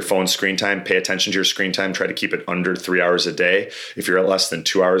your phone screen time, pay attention to your screen time, try to keep it under 3 hours a day. If you're at less than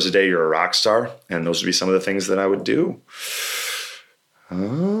 2 hours a day, you're a rock star. And those would be some of the things that I would do.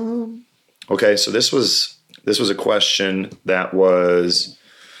 Okay, so this was a question that was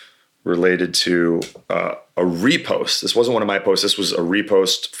related to a repost. This wasn't one of my posts. This was a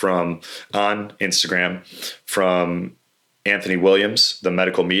repost on Instagram from Anthony Williams, the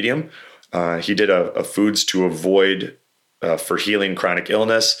medical medium. He did a foods to avoid for healing chronic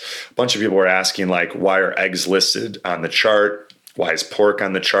illness. A bunch of people were asking, like, why are eggs listed on the chart? Why is pork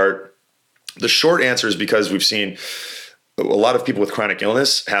on the chart? The short answer is because we've seen a lot of people with chronic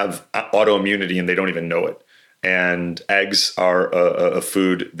illness have autoimmunity and they don't even know it. And eggs are a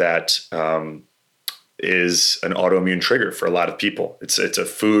food that is an autoimmune trigger for a lot of people. It's a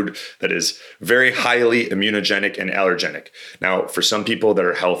food that is very highly immunogenic and allergenic. Now, for some people that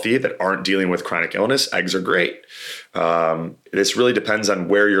are healthy, that aren't dealing with chronic illness, eggs are great. This really depends on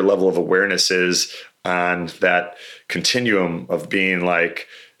where your level of awareness is on that continuum of being like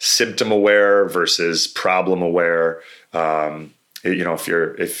symptom aware versus problem aware.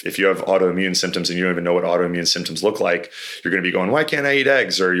 If you have autoimmune symptoms and you don't even know what autoimmune symptoms look like, you're going to be going, why can't I eat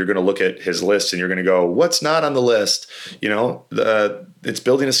eggs? Or you're going to look at his list and you're going to go, what's not on the list? It's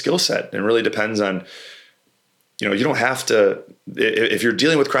building a skill set, and really depends on, you don't have to, if you're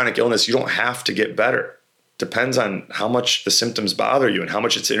dealing with chronic illness, you don't have to get better. Depends on how much the symptoms bother you and how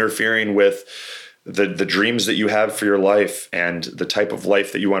much it's interfering with the dreams that you have for your life and the type of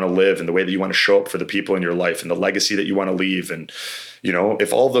life that you want to live and the way that you want to show up for the people in your life and the legacy that you want to leave. And,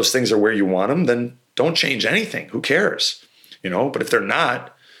 if all of those things are where you want them, then don't change anything. Who cares? But if they're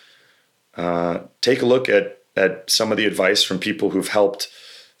not, take a look at some of the advice from people who've helped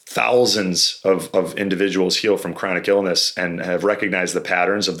thousands of individuals heal from chronic illness and have recognized the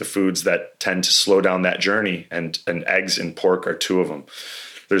patterns of the foods that tend to slow down that journey. And eggs and pork are two of them.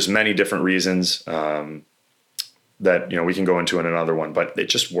 There's many different reasons that we can go into in another one, but it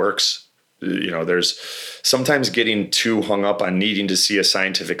just works. There's sometimes getting too hung up on needing to see a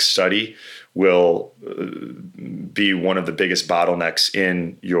scientific study will be one of the biggest bottlenecks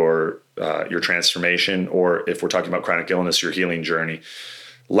in your transformation, or if we're talking about chronic illness, your healing journey.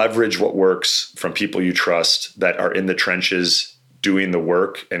 Leverage what works from people you trust that are in the trenches doing the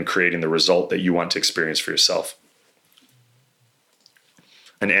work and creating the result that you want to experience for yourself.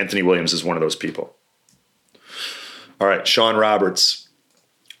 And Anthony Williams is one of those people. All right, Sean Roberts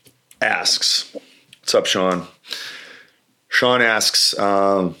asks, what's up, Sean? Sean asks,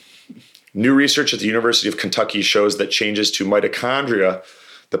 new research at the University of Kentucky shows that changes to mitochondria,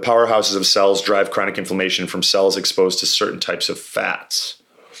 the powerhouses of cells, drive chronic inflammation from cells exposed to certain types of fats.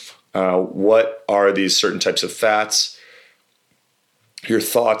 What are these certain types of fats? Your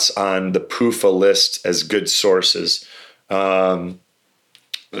thoughts on the PUFA list as good sources. Kind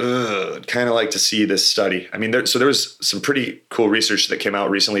of like to see this study. I mean, there was some pretty cool research that came out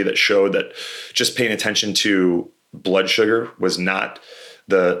recently that showed that just paying attention to blood sugar was not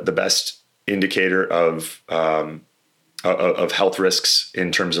the best indicator of health risks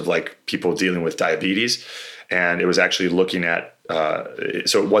in terms of like people dealing with diabetes. And it was actually looking at,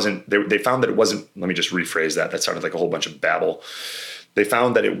 so it wasn't, they found that it wasn't, let me just rephrase that. That sounded like a whole bunch of babble. They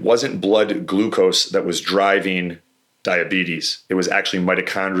found that it wasn't blood glucose that was driving diabetes. It was actually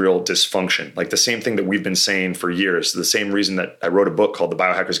mitochondrial dysfunction, like the same thing that we've been saying for years. The same reason that I wrote a book called The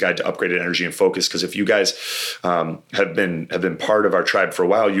Biohacker's Guide to Upgraded Energy and Focus. Because if you guys have been part of our tribe for a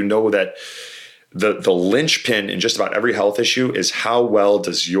while, you know that the linchpin in just about every health issue is how well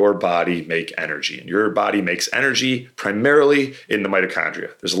does your body make energy? And your body makes energy primarily in the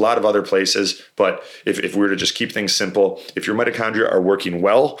mitochondria. There's a lot of other places, but if we were to just keep things simple, if your mitochondria are working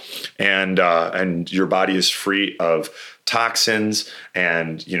well and your body is free of toxins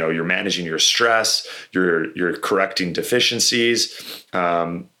and you're managing your stress, you're correcting deficiencies,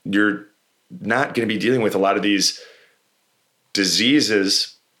 you're not going to be dealing with a lot of these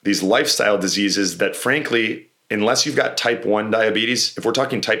diseases, these lifestyle diseases that frankly unless you've got type 1 diabetes, if we're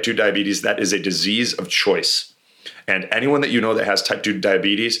talking type 2 diabetes, that is a disease of choice. And anyone that you know that has type 2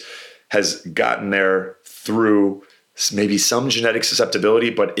 diabetes has gotten there through maybe some genetic susceptibility,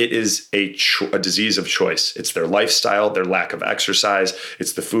 but it is a disease of choice. It's their lifestyle, their lack of exercise,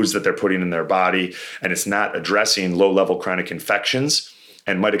 it's the foods that they're putting in their body, and it's not addressing low-level chronic infections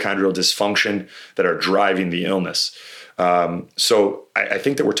and mitochondrial dysfunction that are driving the illness. So I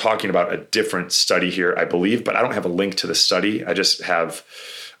think that we're talking about a different study here, I believe, but I don't have a link to the study. I just have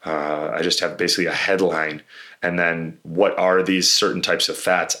basically a headline. And then what are these certain types of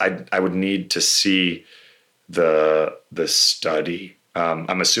fats? I would need to see the study.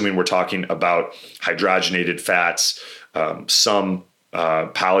 I'm assuming we're talking about hydrogenated fats, some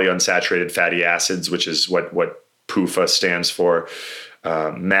polyunsaturated fatty acids, which is what PUFA stands for.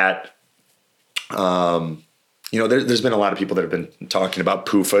 Matt, there's been a lot of people that have been talking about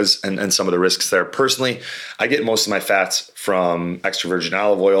PUFAs and some of the risks there. Personally, I get most of my fats from extra virgin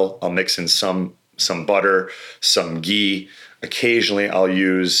olive oil. I'll mix in some butter, some ghee. Occasionally I'll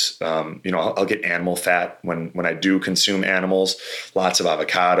use, I'll get animal fat when I do consume animals, lots of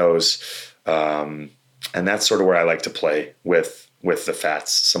avocados. And that's sort of where I like to play with the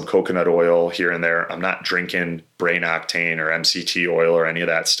fats, some coconut oil here and there. I'm not drinking brain octane or MCT oil or any of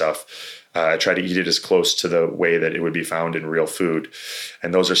that stuff. I try to eat it as close to the way that it would be found in real food.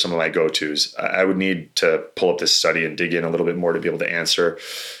 And those are some of my go-tos. I would need to pull up this study and dig in a little bit more to be able to answer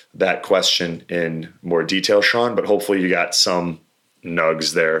that question in more detail, Sean, but hopefully you got some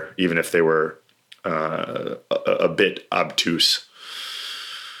nugs there, even if they were a bit obtuse.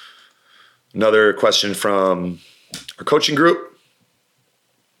 Another question from our coaching group.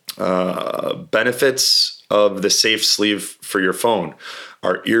 Benefits of the safe sleeve for your phone.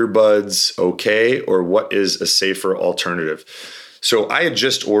 Are earbuds okay, or what is a safer alternative? So I had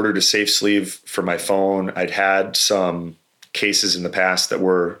just ordered a safe sleeve for my phone. I'd had some cases in the past that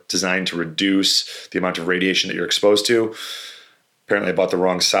were designed to reduce the amount of radiation that you're exposed to. Apparently I bought the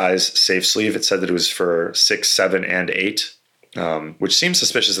wrong size safe sleeve. It said that it was for 6, 7, and 8, which seemed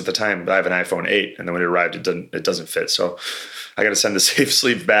suspicious at the time, but I have an iPhone 8, and then when it arrived, it doesn't fit. So I got to send the safe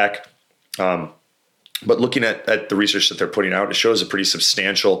sleeve back. But looking at the research that they're putting out, it shows a pretty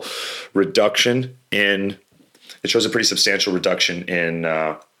substantial reduction in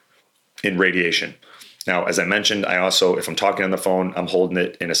radiation. Now, as I mentioned, I also, if I'm talking on the phone, I'm holding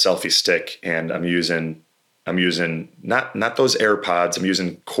it in a selfie stick, and I'm using not those AirPods. I'm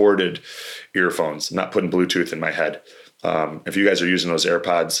using corded earphones. I'm not putting Bluetooth in my head. If you guys are using those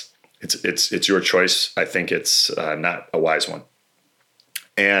AirPods, it's your choice. I think it's not a wise one.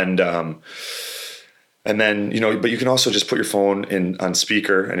 And then, but you can also just put your phone on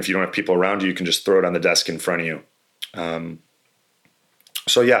speaker. And if you don't have people around you, you can just throw it on the desk in front of you.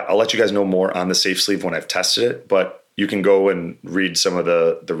 So yeah, I'll let you guys know more on the safe sleeve when I've tested it, but you can go and read some of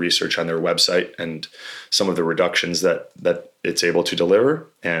the research on their website and some of the reductions that it's able to deliver.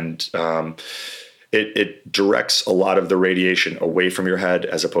 And it directs a lot of the radiation away from your head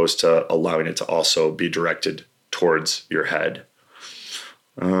as opposed to allowing it to also be directed towards your head.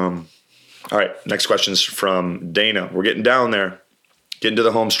 All right, next question's from Dana. We're getting down there, getting to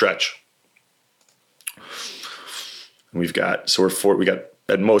the home stretch. We got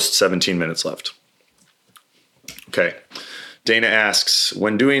at most 17 minutes left. Okay. Dana asks,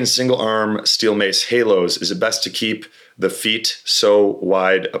 when doing single arm steel mace halos, is it best to keep the feet so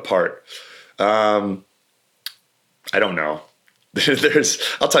wide apart? I don't know.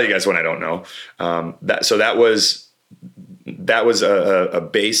 I'll tell you guys when I don't know. That was a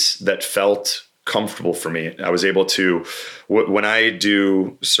base that felt comfortable for me. I was able to, when I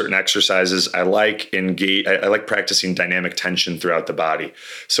do certain exercises, I like practicing dynamic tension throughout the body.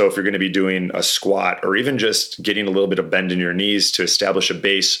 So if you're going to be doing a squat or even just getting a little bit of bend in your knees to establish a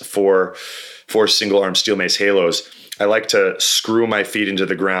base for single arm steel mace halos, I like to screw my feet into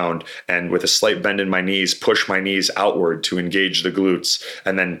the ground and with a slight bend in my knees, push my knees outward to engage the glutes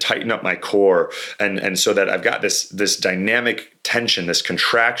and then tighten up my core. And so that I've got this dynamic tension, this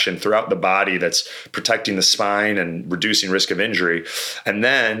contraction throughout the body that's protecting the spine and reducing risk of injury. And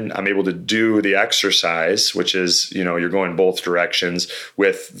then I'm able to do the exercise, which is, you're going both directions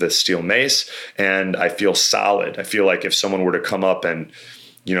with the steel mace. And I feel solid. I feel like if someone were to come up and,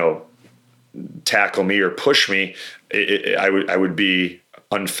 tackle me or push me, I would be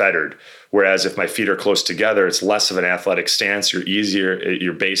unfettered. Whereas if my feet are close together, it's less of an athletic stance. You're easier,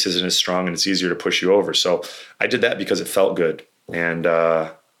 your base isn't as strong, and it's easier to push you over. So I did that because it felt good, and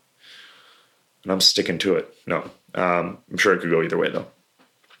I'm sticking to it. No, I'm sure it could go either way though.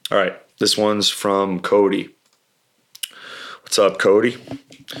 All right, this one's from Cody. What's up, Cody?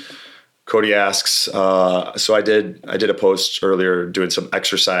 Cody asks, so I did a post earlier doing some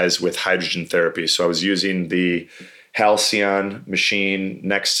exercise with hydrogen therapy. So I was using the Halcyon machine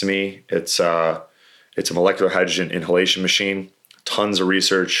next to me. It's a molecular hydrogen inhalation machine. Tons of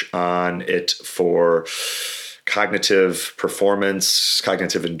research on it for cognitive performance,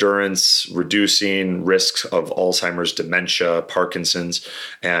 cognitive endurance, reducing risks of Alzheimer's, dementia, Parkinson's,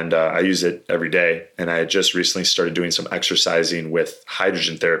 and I use it every day. And I had just recently started doing some exercising with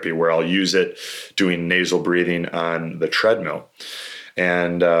hydrogen therapy where I'll use it doing nasal breathing on the treadmill.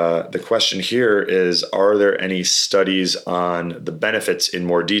 And the question here is, are there any studies on the benefits in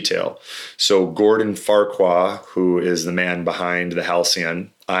more detail? So Gordon Farquhar, who is the man behind the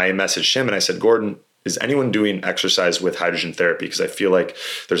Halcyon, I messaged him and I said, Gordon, is anyone doing exercise with hydrogen therapy? Because I feel like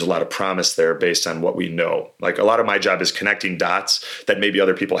there's a lot of promise there based on what we know. Like a lot of my job is connecting dots that maybe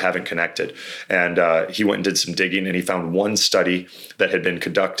other people haven't connected. And he went and did some digging and he found one study that had been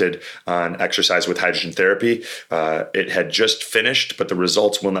conducted on exercise with hydrogen therapy. It had just finished, but the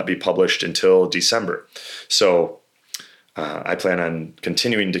results will not be published until December. So I plan on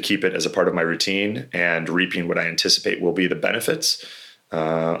continuing to keep it as a part of my routine and reaping what I anticipate will be the benefits.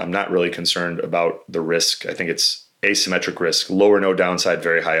 I'm not really concerned about the risk. I think it's asymmetric risk, low or no downside,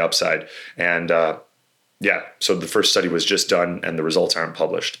 very high upside. And so the first study was just done and the results aren't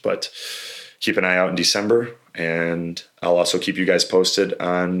published, but keep an eye out in December and I'll also keep you guys posted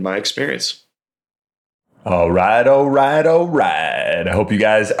on my experience. All right. I hope you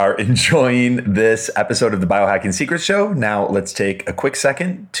guys are enjoying this episode of the Biohacking Secrets Show. Now let's take a quick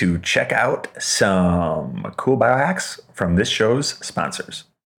second to check out some cool biohacks from this show's sponsors.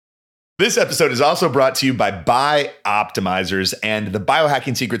 This episode is also brought to you by Bioptimizers and the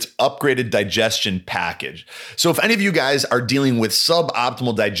Biohacking Secrets Upgraded Digestion Package. So if any of you guys are dealing with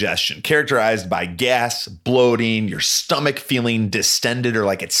suboptimal digestion, characterized by gas, bloating, your stomach feeling distended or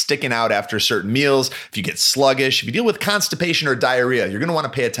like it's sticking out after certain meals, if you get sluggish, if you deal with constipation or diarrhea, you're going to want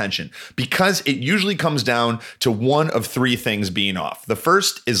to pay attention because it usually comes down to one of three things being off. The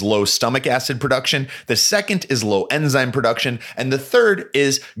first is low stomach acid production. The second is low enzyme production. And the third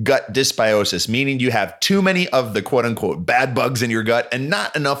is gut dysbiosis, meaning you have too many of the quote unquote bad bugs in your gut and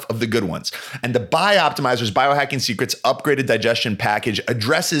not enough of the good ones. And the Bioptimizers Biohacking Secrets Upgraded Digestion Package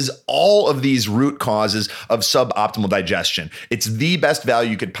addresses all of these root causes of suboptimal digestion. It's the best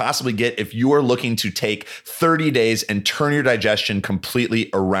value you could possibly get if you are looking to take 30 days and turn your digestion completely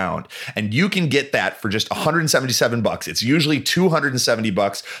around. And you can get that for just $177. It's usually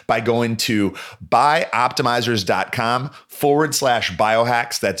 $270 by going to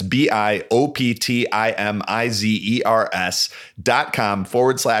bioptimizers.com/biohacks. That's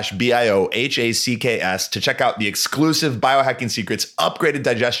bioptimizers.com/BIOHACKS to check out the exclusive Biohacking Secrets Upgraded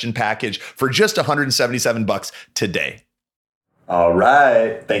Digestion Package for just $177 today. All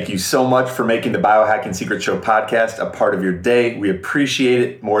right. Thank you so much for making the Biohacking Secrets Show podcast a part of your day. We appreciate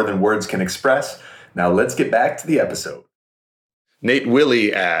it more than words can express. Now let's get back to the episode. Nate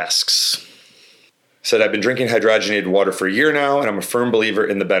Willie asks, said, I've been drinking hydrogenated water for a year now, and I'm a firm believer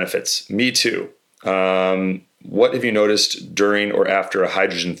in the benefits. Me too. What have you noticed during or after a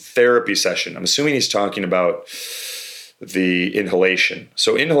hydrogen therapy session? I'm assuming he's talking about the inhalation.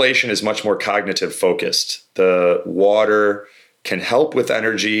 So inhalation is much more cognitive focused. The water can help with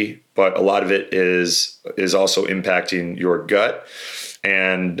energy, but a lot of it is also impacting your gut.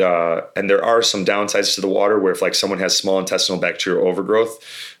 And there are some downsides to the water where if like someone has small intestinal bacterial overgrowth,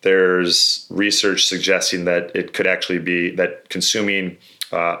 there's research suggesting that it could actually be that consuming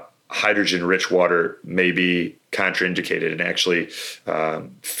hydrogen-rich water may be contraindicated and actually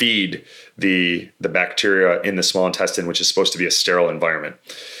feed the bacteria in the small intestine, which is supposed to be a sterile environment.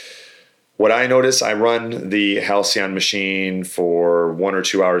 What I notice, I run the Halcyon machine for 1 or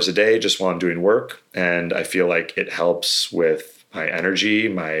 2 hours a day just while I'm doing work, and I feel like it helps with my energy,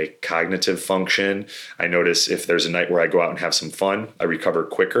 my cognitive function. I notice if there's a night where I go out and have some fun, I recover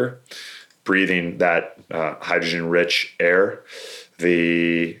quicker, breathing that hydrogen-rich air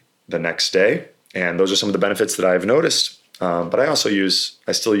the next day. And those are some of the benefits that I've noticed. But I still use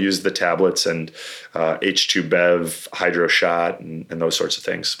the tablets and H2Bev, Hydro Shot, and those sorts of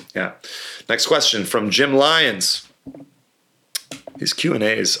things. Yeah. Next question from Jim Lyons. These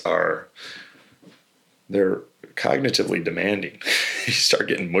Q&As they're cognitively demanding. You start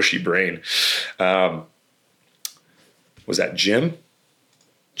getting mushy brain. Was that Jim?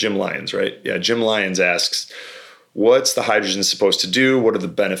 Jim Lyons, right? Yeah, Jim Lyons asks, what's the hydrogen supposed to do? What are the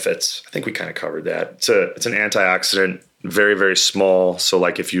benefits? I think we kind of covered that. It's an antioxidant, very, very small. So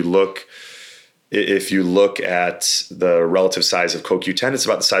like if you look at the relative size of CoQ10, it's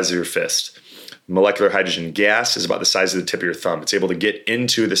about the size of your fist. Molecular hydrogen gas is about the size of the tip of your thumb. It's able to get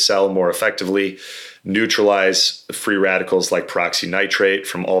into the cell more effectively, neutralize the free radicals like peroxynitrate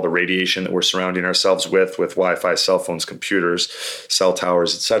from all the radiation that we're surrounding ourselves with Wi-Fi, cell phones, computers, cell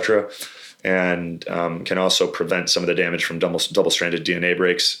towers, etc., and can also prevent some of the damage from double-stranded DNA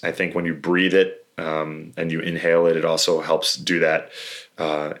breaks. I think when you breathe it and you inhale it, it also helps do that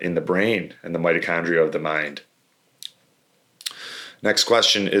in the brain and the mitochondria of the mind. Next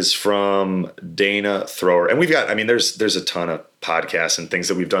question is from Dana Thrower. And we've got, there's a ton of podcasts and things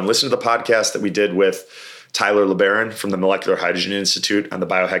that we've done. Listen to the podcast that we did with Tyler LeBaron from the Molecular Hydrogen Institute on the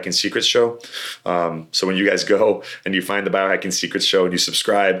Biohacking Secrets Show. So when you guys go and you find the Biohacking Secrets Show and you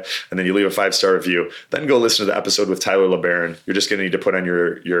subscribe and then you leave a 5-star review, then go listen to the episode with Tyler LeBaron. You're just going to need to put on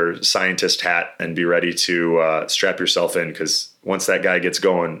your scientist hat and be ready to strap yourself in, because once that guy gets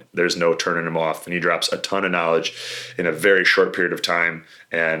going, there's no turning him off. And he drops a ton of knowledge in a very short period of time.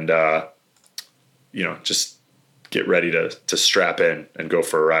 And, just get ready to strap in and go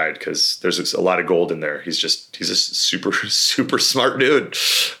for a ride, because there's a lot of gold in there. He's a super, super smart dude.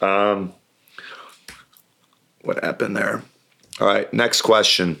 What happened there? All right, next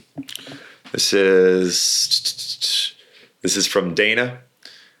question. This is from Dana.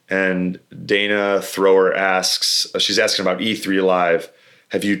 And Dana Thrower asks, she's asking about E3 Live.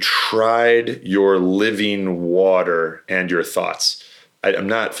 Have you tried your living water and your thoughts? I'm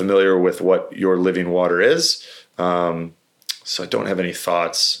not familiar with what your living water is, so I don't have any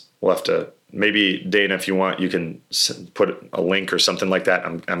thoughts. We'll have to, maybe Dana, if you want, you can put a link or something like that.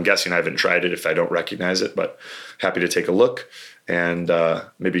 I'm guessing I haven't tried it if I don't recognize it, but happy to take a look and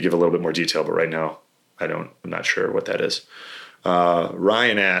maybe give a little bit more detail. But right now, I'm not sure what that is.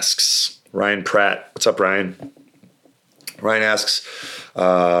 Ryan asks, Ryan Pratt. What's up, Ryan? Ryan asks,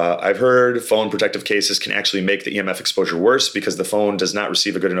 I've heard phone protective cases can actually make the EMF exposure worse because the phone does not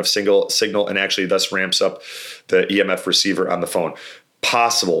receive a good enough signal and actually thus ramps up the EMF receiver on the phone.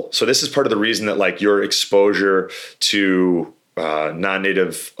 Possible. So this is part of the reason that like your exposure to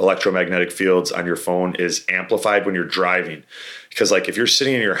non-native electromagnetic fields on your phone is amplified when you're driving. Because like if you're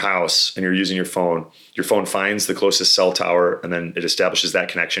sitting in your house and you're using your phone finds the closest cell tower and then it establishes that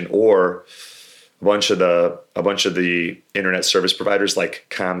connection. Or a bunch of the internet service providers like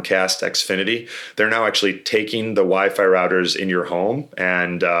Comcast, Xfinity, they're now actually taking the Wi-Fi routers in your home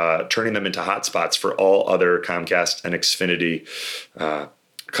and turning them into hotspots for all other Comcast and Xfinity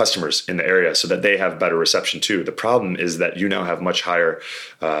customers in the area so that they have better reception too. The problem is that you now have much higher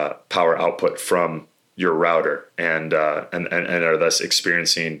power output from your router and are thus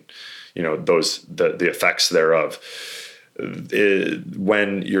experiencing, the effects thereof.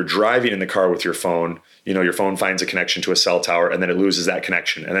 When you're driving in the car with your phone, your phone finds a connection to a cell tower and then it loses that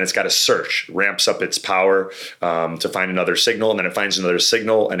connection. And then it's got to search, ramps up its power to find another signal. And then it finds another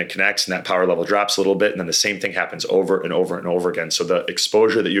signal and it connects and that power level drops a little bit. And then the same thing happens over and over and over again. So the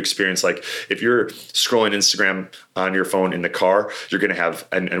exposure that you experience, like if you're scrolling Instagram on your phone in the car, you're going to have,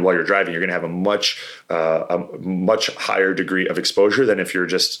 and while you're driving, you're going to have a much higher degree of exposure than if you're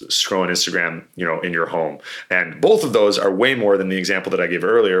just scrolling Instagram, in your home. And both of those are way more than the example that I gave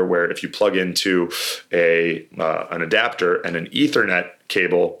earlier, where if you plug into an adapter and an Ethernet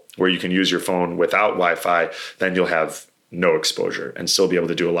cable where you can use your phone without Wi-Fi, then you'll have no exposure and still be able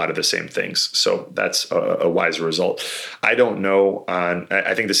to do a lot of the same things. So that's a wise result. I don't know.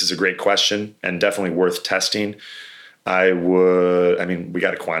 I think this is a great question and definitely worth testing. We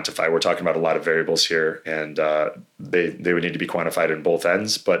got to quantify. We're talking about a lot of variables here, and they would need to be quantified in both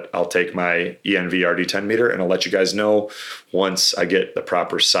ends. But I'll take my ENV RD10 meter and I'll let you guys know once I get the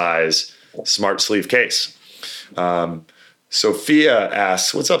proper size smart sleeve case. Sophia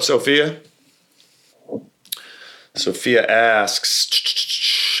asks, what's up, Sophia? Sophia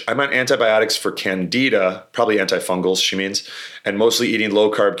asks, I'm on antibiotics for candida, probably antifungals, she means, and mostly eating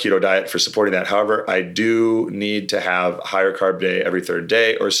low-carb keto diet for supporting that. However, I do need to have a higher carb day every third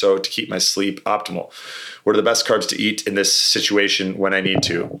day or so to keep my sleep optimal. What are the best carbs to eat in this situation when I need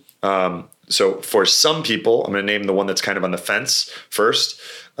to? So for some people, I'm going to name the one that's kind of on the fence first,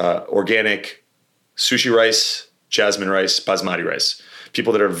 organic sushi rice, jasmine rice, basmati rice.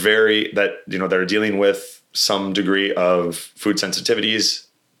 People that are dealing with some degree of food sensitivities,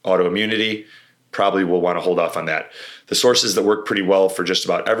 autoimmunity, probably will want to hold off on that. The sources that work pretty well for just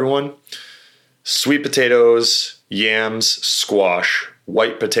about everyone: sweet potatoes, yams, squash,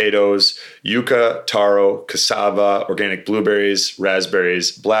 white potatoes, yuca, taro, cassava, organic blueberries,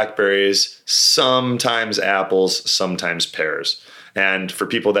 raspberries, blackberries, sometimes apples, sometimes pears. And for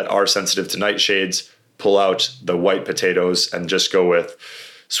people that are sensitive to nightshades, pull out the white potatoes and just go with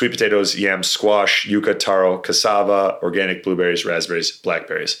sweet potatoes, yams, squash, yuca, taro, cassava, organic blueberries, raspberries,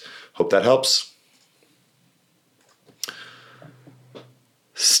 blackberries. Hope that helps.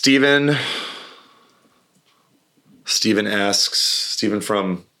 Steven asks, Steven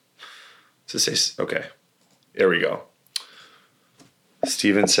from, does it say, okay, there we go.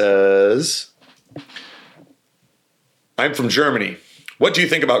 Steven says, I'm from Germany. What do you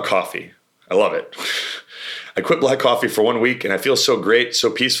think about coffee? I love it. I quit black coffee for 1 week and I feel so great,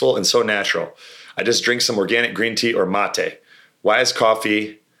 so peaceful, and so natural. I just drink some organic green tea or mate. Why is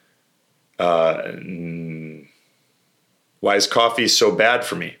coffee so bad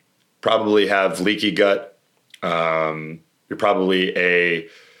for me? Probably have leaky gut. You're probably a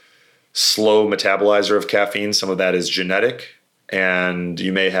slow metabolizer of caffeine. Some of that is genetic. And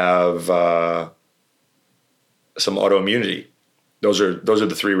you may have some autoimmunity. Those are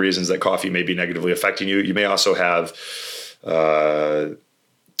the three reasons that coffee may be negatively affecting you. You may also have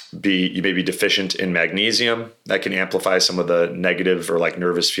you may be deficient in magnesium. That can amplify some of the negative or like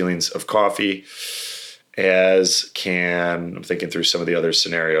nervous feelings of coffee. I'm thinking through some of the other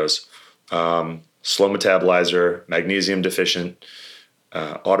scenarios. Slow metabolizer, magnesium deficient,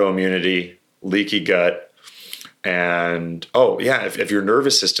 autoimmunity, leaky gut. And if your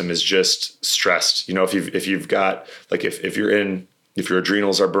nervous system is just stressed, if you've got like if your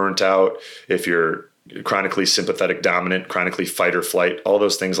adrenals are burnt out, if you're chronically sympathetic dominant, chronically fight or flight, all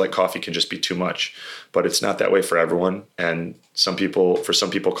those things, like coffee can just be too much. But it's not that way for everyone. And for some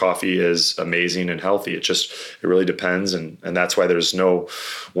people coffee is amazing and healthy. It really depends, and that's why there's no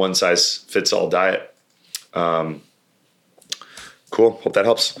one size fits all diet. Cool. Hope that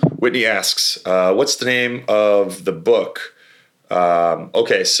helps. Whitney asks, what's the name of the book?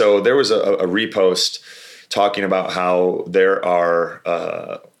 Okay, so there was a repost talking about how there are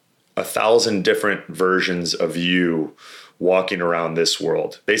 1,000 different versions of you walking around this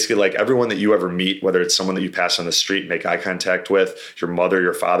world. Basically, like everyone that you ever meet, whether it's someone that you pass on the street, make eye contact with, your mother,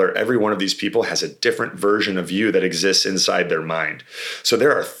 your father, every one of these people has a different version of you that exists inside their mind. So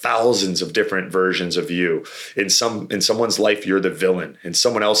there are thousands of different versions of you. In someone's life, you're the villain. In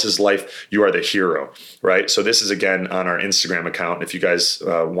someone else's life, you are the hero, right? So this is, again, on our Instagram account. If you guys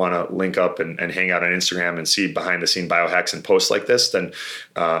want to link up and hang out on Instagram and see behind the scene biohacks and posts like this, then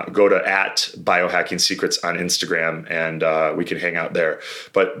go to @Biohacking Secrets on Instagram, and we can hang out there.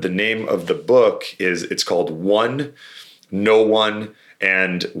 But the name of the book it's called One, No One,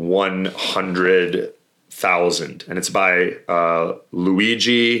 and 100,000. And it's by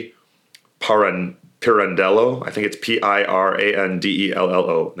Luigi Pirandello. I think it's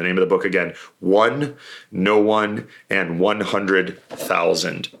Pirandello. The name of the book again, One, No One, and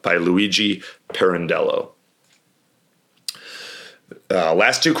 100,000 by Luigi Pirandello.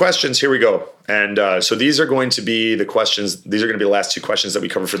 Last two questions. Here we go. And so these are going to be the questions. These are going to be the last two questions that we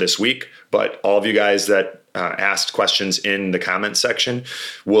cover for this week. But all of you guys that asked questions in the comment section,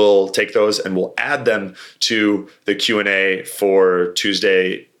 we'll take those and we'll add them to the Q&A for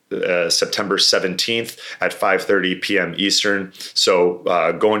Tuesday, September 17th at 5:30 p.m. Eastern. So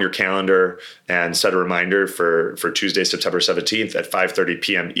go on your calendar and set a reminder for Tuesday, September 17th at 5:30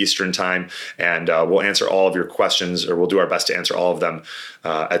 p.m. Eastern time. And we'll answer all of your questions, or we'll do our best to answer all of them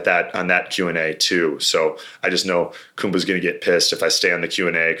on that Q&A too. So I just know Kumba's going to get pissed if I stay on the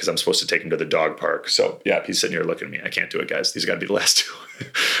Q&A because I'm supposed to take him to the dog park. So yeah, he's sitting here looking at me. I can't do it, guys. These got to be the last two.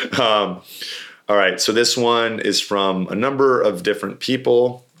 All right. So this one is from a number of different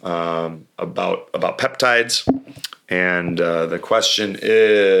people. About peptides, and the question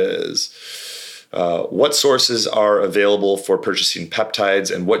is, what sources are available for purchasing peptides,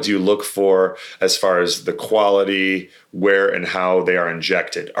 and what do you look for as far as the quality, where and how they are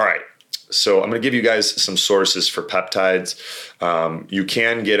injected? All right, so I'm going to give you guys some sources for peptides. You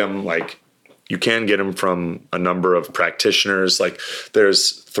can get them from a number of practitioners. Like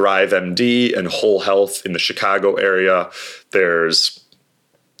there's Thrive MD and Whole Health in the Chicago area. There's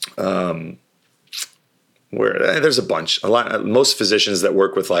there's a bunch. Most physicians that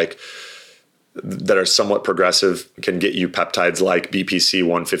work with that are somewhat progressive can get you peptides like BPC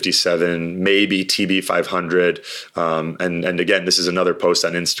 157, maybe TB 500. And again, this is another post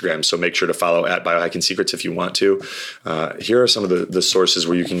on Instagram, so make sure to follow @Biohacking Secrets if you want to. Here are some of the sources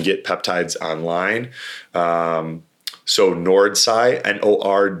where you can get peptides online. So Nordsci,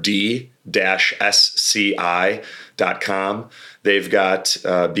 NORD-SCI.com. They've got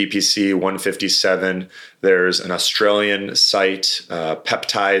BPC 157. There's an Australian site,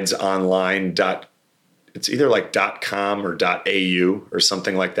 Peptides Online. It's either like .com or .au or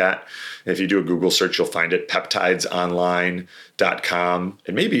something like that. If you do a Google search, you'll find it, peptidesonline.com,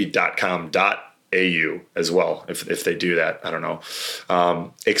 and maybe .com.au as well, if they do that. I don't know.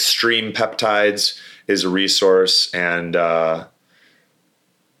 Extreme Peptides is a resource, and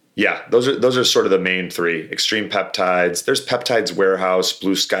Yeah, those are sort of the main three. Extreme Peptides. There's Peptides Warehouse,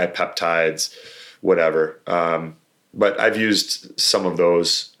 Blue Sky Peptides, whatever. But I've used some of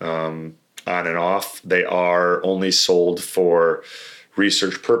those on and off. They are only sold for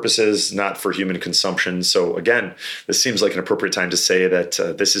research purposes, not for human consumption. So again, this seems like an appropriate time to say that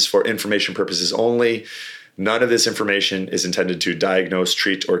this is for information purposes only. None of this information is intended to diagnose,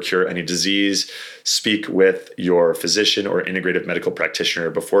 treat, or cure any disease. Speak with your physician or integrative medical practitioner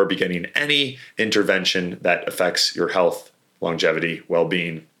before beginning any intervention that affects your health, longevity,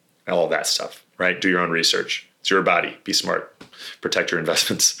 well-being, all that stuff, right? Do your own research. It's your body. Be smart. Protect your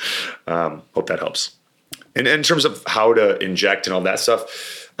investments. Hope that helps. And in terms of how to inject and all that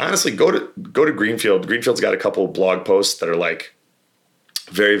stuff, honestly, go to Greenfield. Greenfield's got a couple of blog posts that are like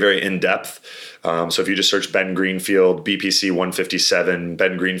very, very in-depth. So if you just search Ben Greenfield, BPC 157,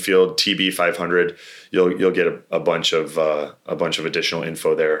 Ben Greenfield, TB 500, you'll get a bunch of additional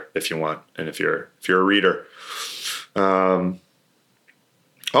info there if you want, and if you're a reader.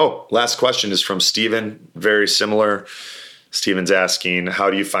 Last question is from Steven. Very similar. Steven's asking, how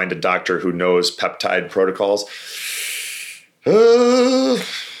do you find a doctor who knows peptide protocols? I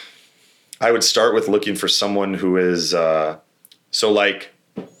would start with looking for someone who is all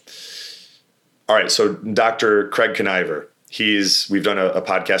right, so Dr. Craig Kniver, we've done a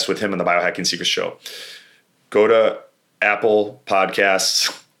podcast with him on the Biohacking Secrets Show. Go to Apple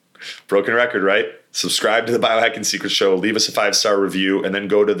Podcasts, broken record, right? Subscribe to the Biohacking Secrets Show, leave us a 5-star review, and then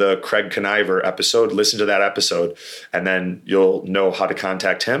go to the Craig Kniver episode, listen to that episode, and then you'll know how to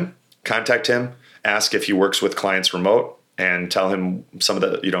contact him. Contact him, ask if he works with clients remote, and tell him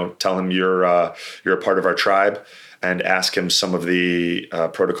tell him you're a part of our tribe, and ask him some of the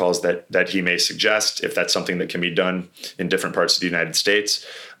protocols that he may suggest, if that's something that can be done in different parts of the United States,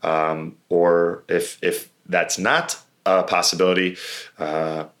 or if that's not a possibility.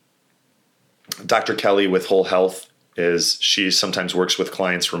 Dr. Kelly with Whole Health she sometimes works with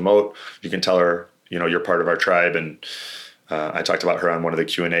clients remote. You can tell her, you're part of our tribe, and I talked about her on one of the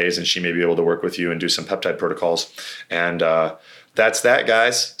Q&As, and she may be able to work with you and do some peptide protocols. And that's that,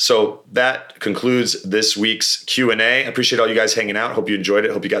 guys. So that concludes this week's Q&A. I appreciate all you guys hanging out. Hope you enjoyed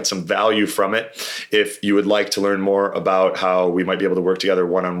it. Hope you got some value from it. If you would like to learn more about how we might be able to work together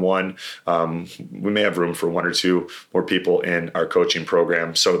one-on-one, we may have room for 1 or 2 more people in our coaching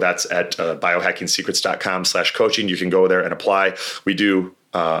program. So that's at biohackingsecrets.com/coaching. You can go there and apply. We do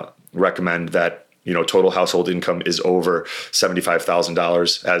recommend that total household income is over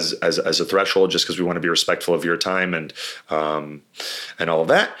 $75,000 as a threshold, just because we want to be respectful of your time and all of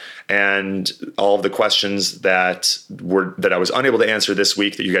that. And all of the questions that I was unable to answer this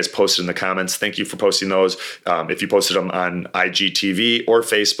week that you guys posted in the comments, thank you for posting those. If you posted them on IGTV or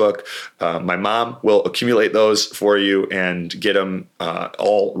Facebook, my mom will accumulate those for you and get them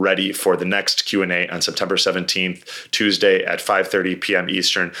all ready for the next Q&A on September 17th, Tuesday at 5:30 p.m.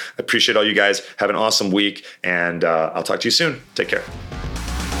 Eastern. I appreciate all you guys. Have an awesome week, and I'll talk to you soon. Take care.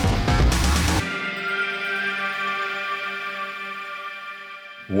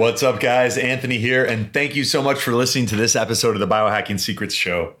 What's up, guys? Anthony here, and thank you so much for listening to this episode of the Biohacking Secrets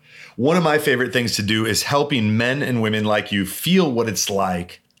Show. One of my favorite things to do is helping men and women like you feel what it's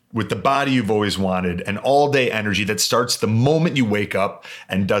like with the body you've always wanted and all-day energy that starts the moment you wake up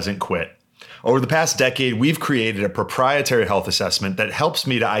and doesn't quit. Over the past decade, we've created a proprietary health assessment that helps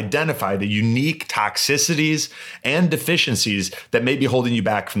me to identify the unique toxicities and deficiencies that may be holding you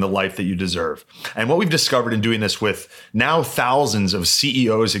back from the life that you deserve. And what we've discovered in doing this with now thousands of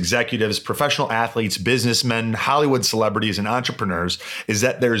CEOs, executives, professional athletes, businessmen, Hollywood celebrities, and entrepreneurs is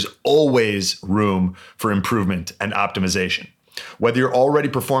that there's always room for improvement and optimization. Whether you're already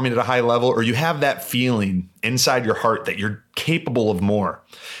performing at a high level or you have that feeling inside your heart that you're capable of more,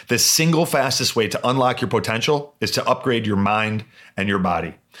 the single fastest way to unlock your potential is to upgrade your mind and your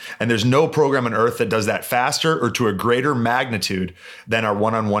body. And there's no program on earth that does that faster or to a greater magnitude than our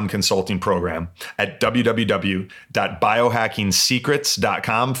one-on-one consulting program at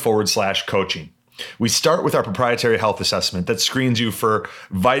www.biohackingsecrets.com/coaching. We start with our proprietary health assessment that screens you for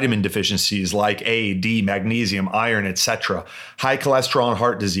vitamin deficiencies like A, D, magnesium, iron, etc., high cholesterol and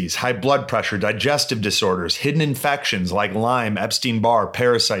heart disease, high blood pressure, digestive disorders, hidden infections like Lyme, Epstein-Barr,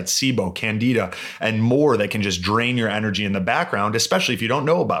 parasites, SIBO, Candida, and more that can just drain your energy in the background, especially if you don't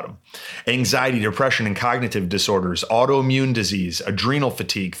know about them. Anxiety, depression, and cognitive disorders, autoimmune disease, adrenal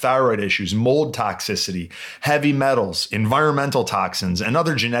fatigue, thyroid issues, mold toxicity, heavy metals, environmental toxins, and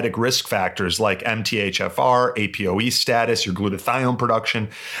other genetic risk factors like MTHFR, APOE status, your glutathione production,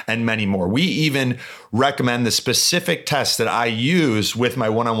 and many more. We even recommend the specific tests that I use with my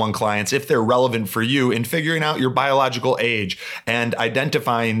one-on-one clients if they're relevant for you in figuring out your biological age and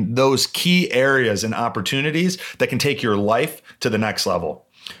identifying those key areas and opportunities that can take your life to the next level.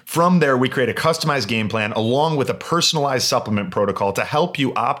 From there, we create a customized game plan along with a personalized supplement protocol to help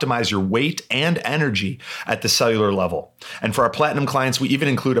you optimize your weight and energy at the cellular level. And for our platinum clients, we even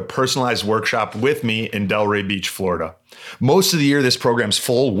include a personalized workshop with me in Delray Beach, Florida. Most of the year, this program's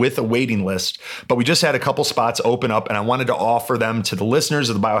full with a waiting list, but we just had a couple spots open up and I wanted to offer them to the listeners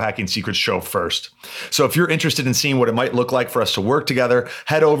of the Biohacking Secrets Show first. So if you're interested in seeing what it might look like for us to work together,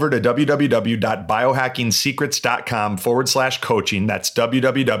 head over to www.biohackingsecrets.com/coaching. That's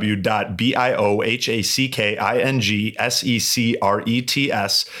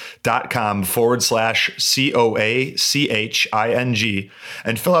www.biohackingsecrets.com/COACHING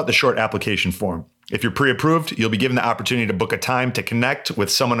and fill out the short application form. If you're pre-approved, you'll be given the opportunity to book a time to connect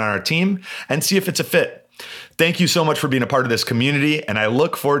with someone on our team and see if it's a fit. Thank you so much for being a part of this community, and I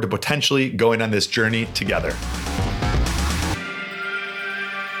look forward to potentially going on this journey together.